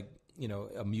 it was like, you know,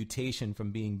 a mutation from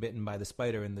being bitten by the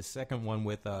spider. And the second one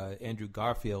with Andrew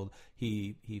Garfield,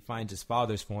 he finds his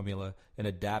father's formula and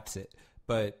adapts it.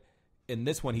 But in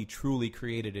this one, he truly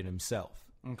created it himself.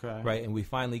 Okay. Right. And we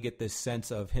finally get this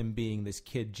sense of him being this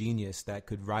kid genius that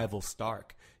could rival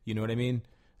Stark. You know what I mean?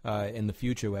 In the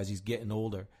future, as he's getting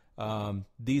older.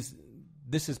 This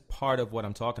is part of what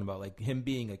I'm talking about. Like him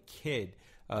being a kid,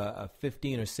 a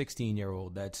 15 or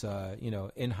 16-year-old that's, you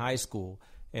know, in high school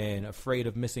and afraid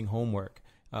of missing homework.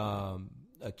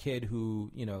 A kid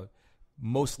who, you know,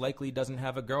 most likely doesn't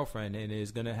have a girlfriend and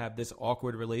is going to have this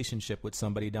awkward relationship with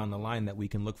somebody down the line that we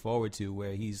can look forward to,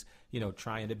 where he's, you know,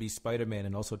 trying to be Spider-Man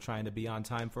and also trying to be on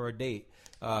time for a date.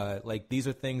 Like, these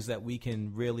are things that we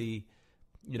can really,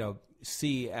 you know,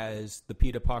 see as the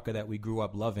Peter Parker that we grew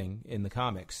up loving in the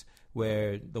comics,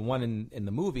 where the one in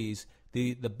the movies,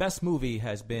 the best movie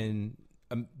has been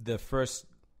in the first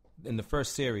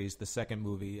series, the second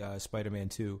movie, Spider-Man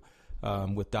 2,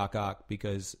 with Doc Ock,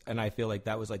 and I feel like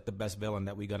that was like the best villain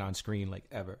that we got on screen like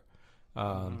ever,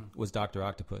 was Dr.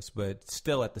 Octopus. But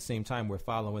still, at the same time, we're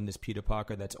following this Peter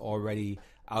Parker that's already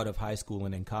out of high school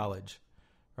and in college,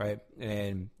 right?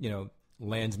 And, you know,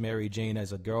 lands Mary Jane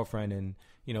as a girlfriend, and,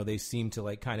 you know, they seem to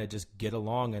like kind of just get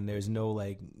along, and there's no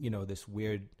like, you know, this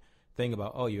weird thing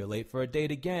about, oh, you're late for a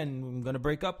date again, I'm gonna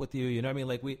break up with you, you know what I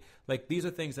mean? Like these are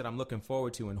things that I'm looking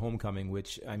forward to in Homecoming,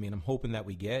 which, I mean, I'm hoping that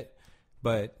we get.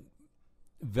 But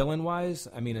villain-wise,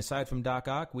 I mean, aside from Doc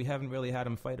Ock, we haven't really had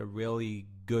him fight a really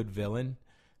good villain,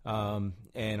 and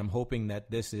I'm hoping that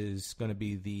this is going to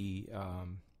be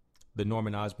the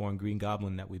Norman Osborn Green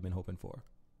Goblin that we've been hoping for.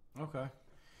 Okay,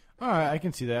 all right, I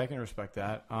can see that. I can respect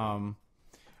that.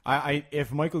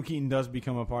 If Michael Keaton does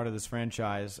become a part of this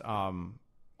franchise,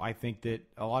 I think that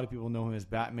a lot of people know him as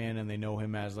Batman and they know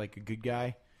him as like a good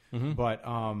guy, but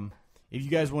if you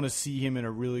guys want to see him in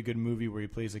a really good movie where he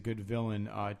plays a good villain,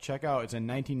 check out, it's a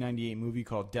 1998 movie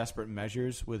called Desperate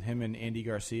Measures with him and Andy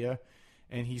Garcia.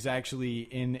 And he's actually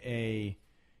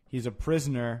he's a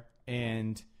prisoner,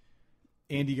 and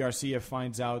Andy Garcia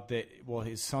finds out that, well,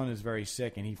 his son is very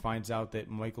sick, and he finds out that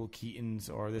Michael Keaton's,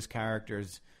 or this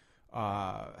character's,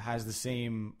 has the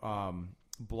same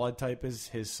blood type as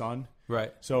his son.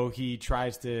 Right. So he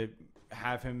tries to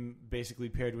have him basically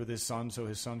paired with his son so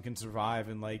his son can survive,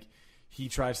 and like, he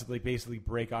tries to like basically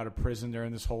break out of prison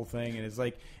during this whole thing, and it's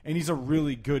like, and he's a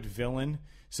really good villain.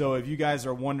 So if you guys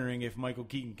are wondering if Michael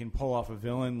Keaton can pull off a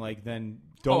villain, like, then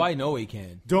don't. Oh, I know he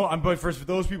can. Don't. But for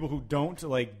those people who don't,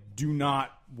 like, do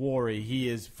not worry. He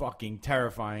is fucking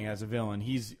terrifying as a villain.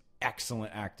 He's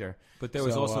excellent actor. But there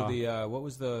was also the what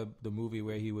was the movie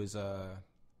where he was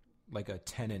like a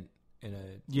tenant in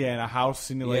a house,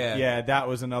 and that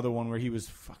was another one where he was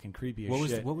fucking creepy as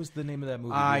shit. What was the name of that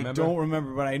movie? I don't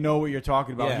remember, but I know what you're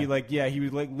talking about. Yeah. He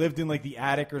was like lived in like the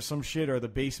attic or some shit, or the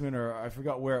basement, or I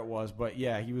forgot where it was, but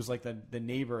yeah, he was like the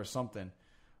neighbor or something.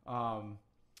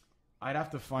 I'd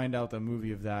have to find out the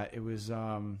movie of that. It was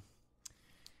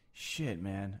shit,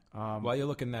 man. While you're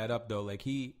looking that up though, like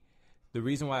the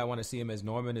reason why I want to see him as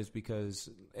Norman is because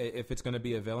if it's going to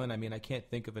be a villain, I mean, I can't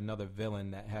think of another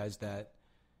villain that has that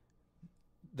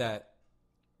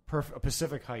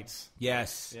Pacific Heights.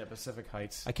 Yes. Yeah, Pacific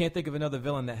Heights. I can't think of another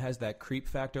villain that has that creep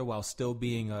factor while still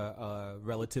being a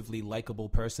relatively likable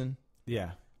person.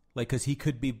 Yeah. Like, because he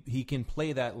can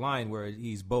play that line where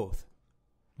he's both.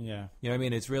 Yeah. You know what I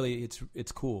mean? It's really,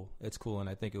 it's cool. It's cool, and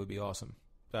I think it would be awesome.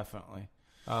 Definitely.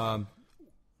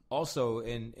 Also,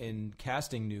 in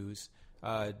casting news,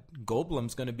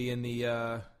 Goldblum's going to be in the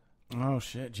oh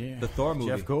shit, the Thor movie.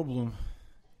 Jeff Goldblum.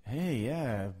 Hey,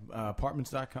 yeah,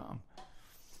 apartments.com.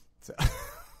 So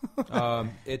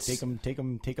it's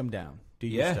take them down. Do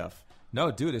your stuff.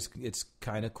 No, dude, it's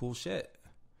kind of cool shit.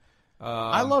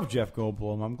 I love Jeff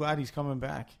Goldblum. I'm glad he's coming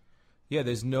back. Yeah,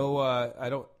 there's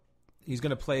no he's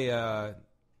going to play a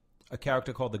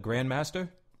character called the Grandmaster.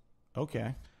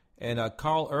 Okay. And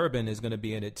Carl Urban is going to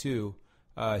be in it too.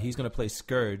 He's going to play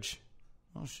Scourge.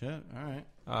 Oh shit! All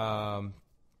right.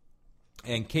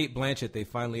 And Cate Blanchett, they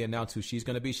finally announced who she's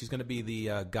going to be. She's going to be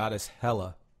the goddess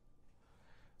Hela,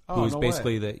 who's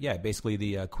basically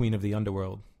the queen of the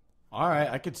underworld. All right,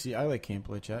 I could see. I like Kate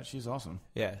Blanchett. She's awesome.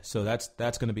 Yeah, so that's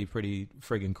going to be pretty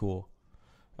friggin' cool.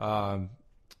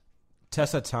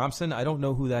 Tessa Thompson, I don't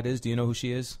know who that is. Do you know who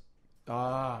she is?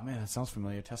 Man, that sounds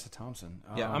familiar. Tessa Thompson.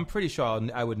 Yeah, I'm pretty sure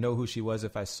I would know who she was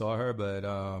if I saw her,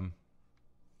 but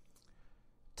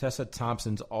Tessa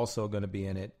Thompson's also going to be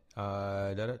in it.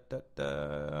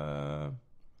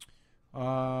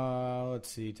 Let's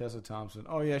see. Tessa Thompson.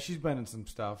 Oh, yeah, she's been in some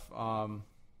stuff.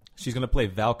 She's going to play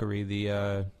Valkyrie,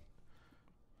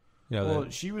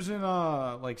 she was in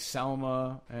like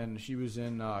Selma, and she was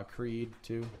in Creed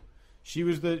too. She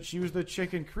was the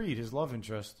chick in Creed, his love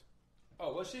interest.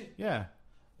 Oh, was she? Yeah,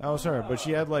 that was her. But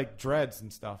she had like dreads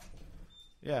and stuff.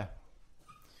 Yeah.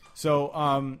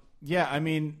 So, yeah, I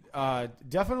mean,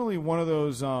 definitely one of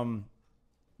those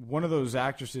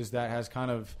actresses that has kind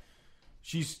of,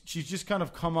 she's just kind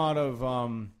of come out of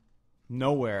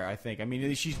nowhere. I think. I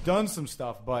mean, she's done some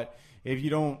stuff, but if you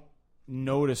don't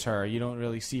notice her, you don't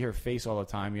really see her face all the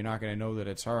time, you're not going to know that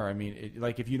it's her. I mean,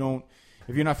 if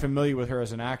you're not familiar with her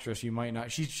as an actress, you might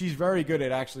not. She's very good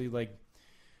at actually, like,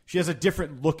 she has a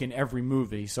different look in every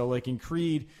movie. So like in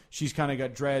Creed, she's kind of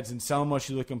got dreads. In Selma,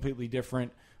 she looked completely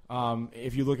different.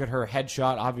 If you look at her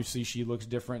headshot, obviously she looks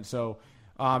different. So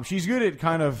she's good at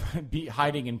kind of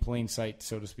hiding in plain sight,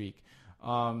 so to speak.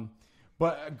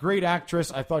 But a great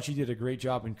actress. I thought she did a great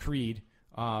job in Creed.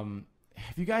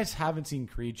 If you guys haven't seen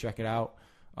Creed, check it out.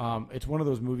 It's one of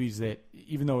those movies that,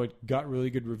 even though it got really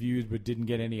good reviews but didn't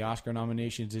get any Oscar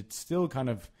nominations, it's still kind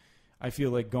of, I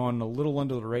feel like, gone a little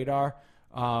under the radar.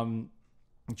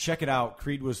 Check it out.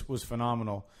 Creed was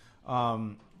phenomenal.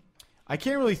 I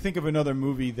can't really think of another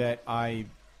movie that I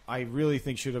really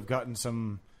think should have gotten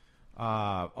some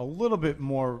a little bit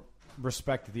more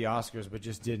respect at the Oscars, but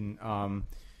just didn't.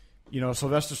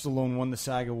 Sylvester Stallone won the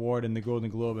SAG Award and the Golden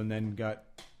Globe, and then got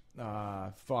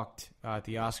fucked at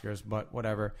the Oscars, but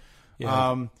whatever.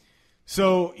 Yeah.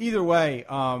 So either way,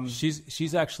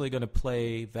 she's actually going to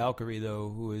play Valkyrie, though,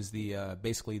 who is the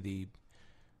basically the,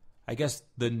 I guess,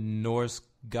 the Norse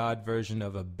god version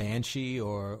of a banshee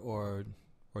or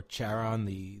Charon,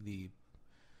 the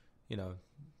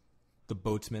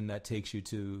boatsman that takes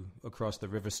you across the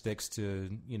river Styx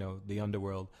to the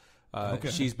underworld. Okay.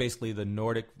 She's basically the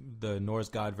Norse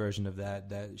god version of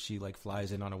that she like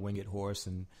flies in on a winged horse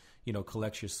and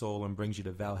collects your soul and brings you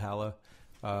to Valhalla.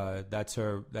 That's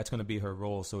going to be her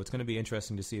role. So it's going to be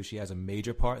interesting to see if she has a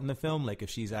major part in the film, like if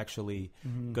she's actually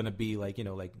going to be like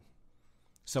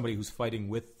somebody who's fighting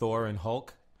with Thor and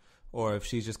Hulk, or if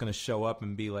she's just going to show up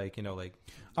and be like a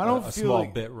small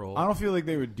bit role. I don't feel like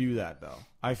they would do that though.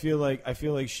 I feel like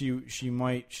she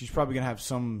might. She's probably going to have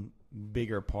some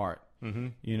bigger part.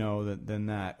 Than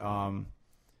that.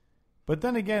 But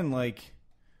then again, like,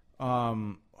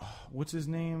 what's his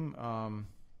name?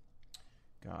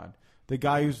 The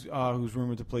guy who's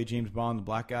rumored to play James Bond, the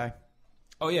black guy.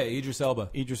 Oh yeah, Idris Elba.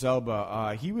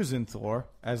 He was in Thor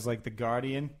as like the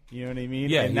Guardian. You know what I mean?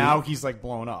 Yeah. And now he's like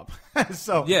blown up.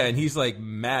 So yeah, and he's like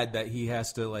mad that he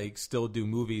has to like still do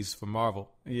movies for Marvel.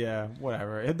 Yeah,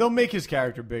 whatever. They'll make his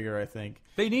character bigger, I think.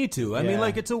 They need to. I mean,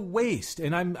 like, it's a waste,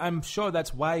 and I'm sure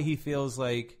that's why he feels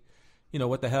like,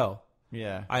 what the hell.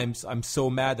 Yeah. I'm so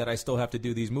mad that I still have to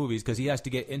do these movies because he has to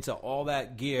get into all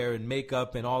that gear and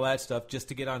makeup and all that stuff just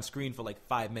to get on screen for like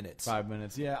 5 minutes. 5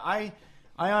 minutes. Yeah. I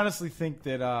honestly think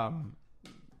that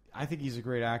I think he's a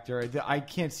great actor. I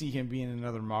can't see him being in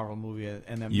another Marvel movie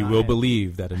and them. You will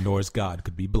believe that a Norse god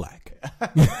could be black.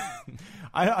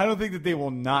 I don't think that they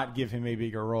will not give him a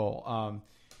bigger role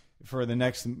for the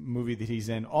next movie that he's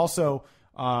in. Also,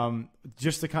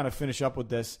 just to kind of finish up with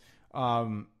this,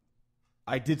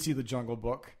 I did see The Jungle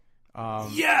Book.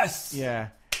 Yes! Yeah.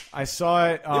 I saw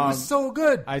it. It was so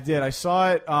good. I did. I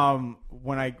saw it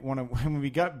when we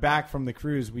got back from the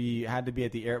cruise. We had to be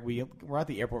at the air. We were at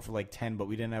the airport for like 10, but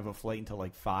we didn't have a flight until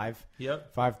like 5.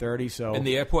 Yep. 5:30. So. And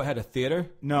the airport had a theater?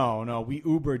 No. We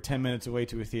Ubered 10 minutes away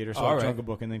to a theater, saw the Jungle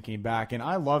Book, and then came back. And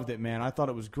I loved it, man. I thought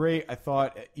it was great. I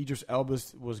thought Idris Elba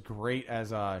was great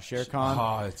as Shere Khan.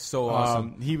 Oh, it's so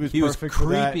awesome. He was perfect for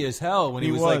that. Creepy as hell when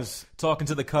he was like talking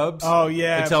to the Cubs. Oh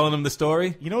yeah, and telling them the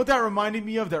story. You know what that reminded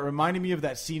me of? That reminded me of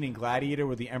that scene in Gladiator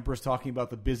where the Emperor's talking about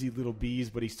the busy little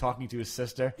bees, but he's talking to his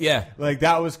sister. Yeah. Like,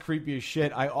 that was creepy as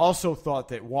shit. I also thought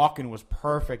that Walken was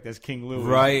perfect as King Louis.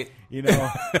 Right.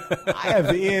 I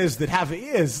have ears that have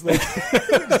ears. Like,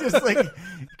 it's just like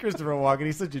Christopher Walken.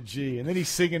 He's such a G. And then he's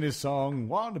singing his song,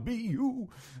 "Want to Be You."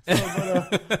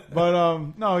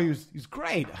 So, no, he was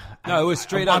great. No, it was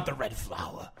straight I up. want the red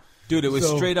flower. Dude, it was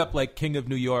straight up like King of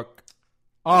New York.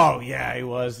 Oh, yeah, he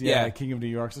was. Yeah, King of New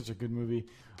York. Such a good movie.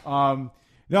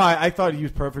 No, I thought he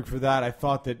was perfect for that. I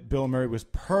thought that Bill Murray was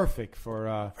perfect for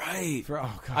right. For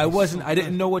God, I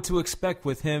didn't know what to expect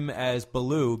with him as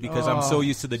Baloo because I'm so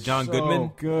used to the John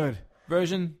Goodman good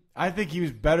version. I think he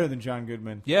was better than John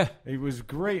Goodman. Yeah, he was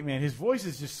great, man. His voice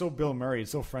is just so Bill Murray.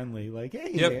 It's so friendly. Like,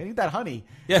 hey, yep. I need that honey.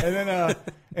 Yeah, and then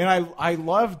and I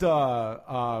loved.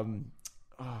 Oh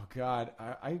God,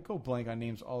 I go blank on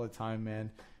names all the time,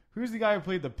 man. Who's the guy who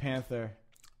played the Panther?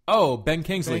 Oh, Ben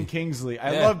Kingsley. Ben Kingsley.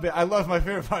 I love my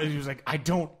favorite part. He was like, I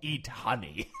don't eat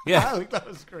honey. Yeah. I think that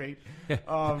was great.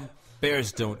 Yeah.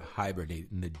 Bears don't hibernate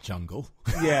in the jungle.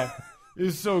 Yeah. It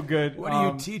was so good. What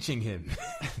are you teaching him?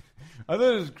 I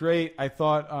thought it was great. I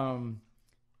thought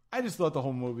I just thought the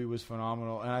whole movie was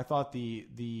phenomenal. And I thought the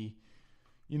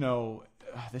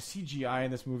CGI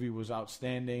in this movie was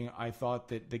outstanding. I thought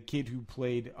that the kid who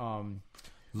played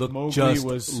Looked Mowgli just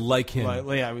was like him.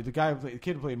 The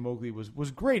kid who played Mowgli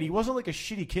was great. He wasn't like a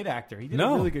shitty kid actor. He did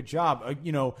No. a really good job.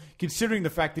 Considering the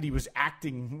fact that he was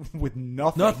acting with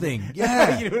nothing. Nothing.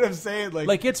 Yeah. You know what I'm saying?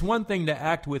 Like it's one thing to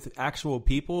act with actual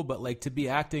people, but like to be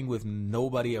acting with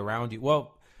nobody around you.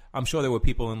 Well, I'm sure there were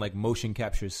people in like motion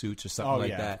capture suits or something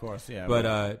like that. Of course, yeah.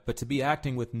 But to be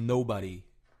acting with nobody.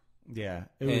 Yeah.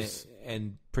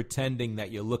 And pretending that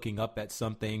you're looking up at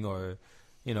something or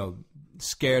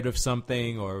scared of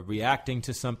something or reacting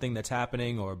to something that's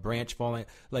happening or a branch falling,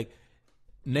 like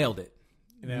nailed it.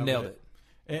 Nailed it.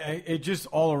 It just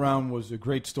all around was a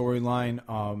great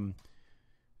storyline.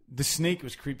 The snake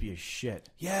was creepy as shit.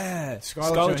 Yeah,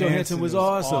 Scarlett Johansson was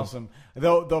awesome.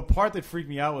 Though the part that freaked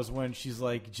me out was when she's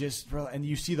like and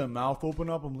you see the mouth open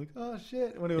up. I'm like, oh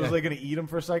shit! When it was like going to eat him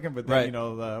for a second, but then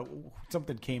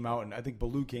something came out, and I think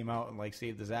Baloo came out and like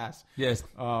saved his ass. Yes.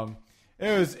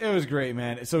 It was great,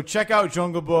 man. So check out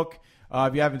Jungle Book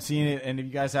if you haven't seen it, and if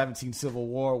you guys haven't seen Civil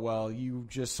War, well, you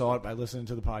just saw it by listening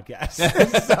to the podcast.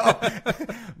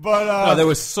 No, there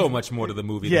was so much more to the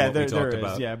movie than what we talked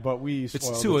about. Yeah, but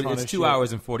it's 2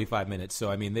 hours and 45 minutes.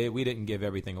 So I mean, we didn't give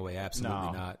everything away.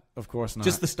 Absolutely not. Of course not.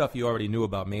 Just the stuff you already knew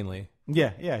about mainly.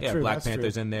 Yeah. True, Black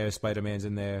Panther's in there. Spider-Man's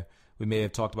in there. We may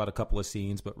have talked about a couple of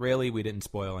scenes, but really, we didn't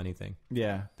spoil anything.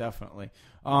 Yeah, definitely.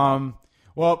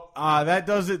 Well, that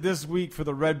does it this week for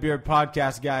the RedBeard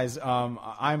Podcast, guys.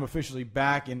 I'm officially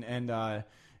back, and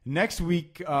next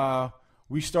week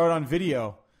we start on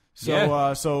video.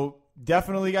 So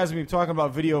definitely, guys, we've been talking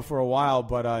about video for a while,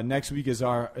 but next week is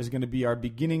going to be our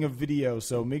beginning of video.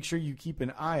 So make sure you keep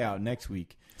an eye out next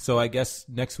week. So I guess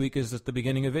next week is the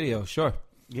beginning of video. Sure.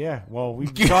 Yeah. Well,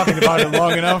 we've been talking about it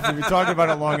long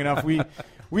enough.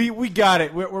 We got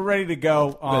it. We're ready to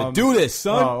go. Do this,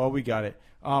 son. Oh, well, we got it.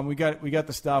 We got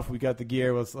the stuff. We got the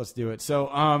gear. Let's do it. So,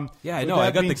 yeah, I know.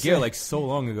 I got the gear like so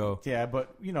long ago. Yeah,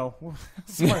 but I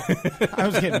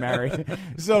was getting married.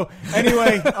 So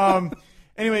anyway,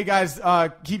 guys,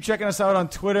 keep checking us out on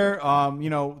Twitter.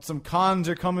 Some cons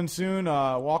are coming soon.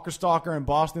 Walker Stalker in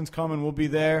Boston's coming. We'll be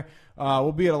there.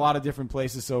 We'll be at a lot of different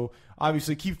places. So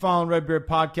obviously, keep following RedBeard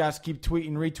Podcast. Keep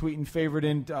tweeting, retweeting,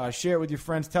 favoriting, share it with your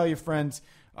friends. Tell your friends.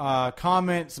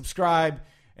 Comment, subscribe.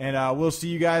 And we'll see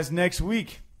you guys next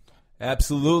week.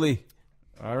 Absolutely.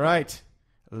 All right.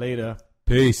 Later.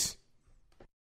 Peace.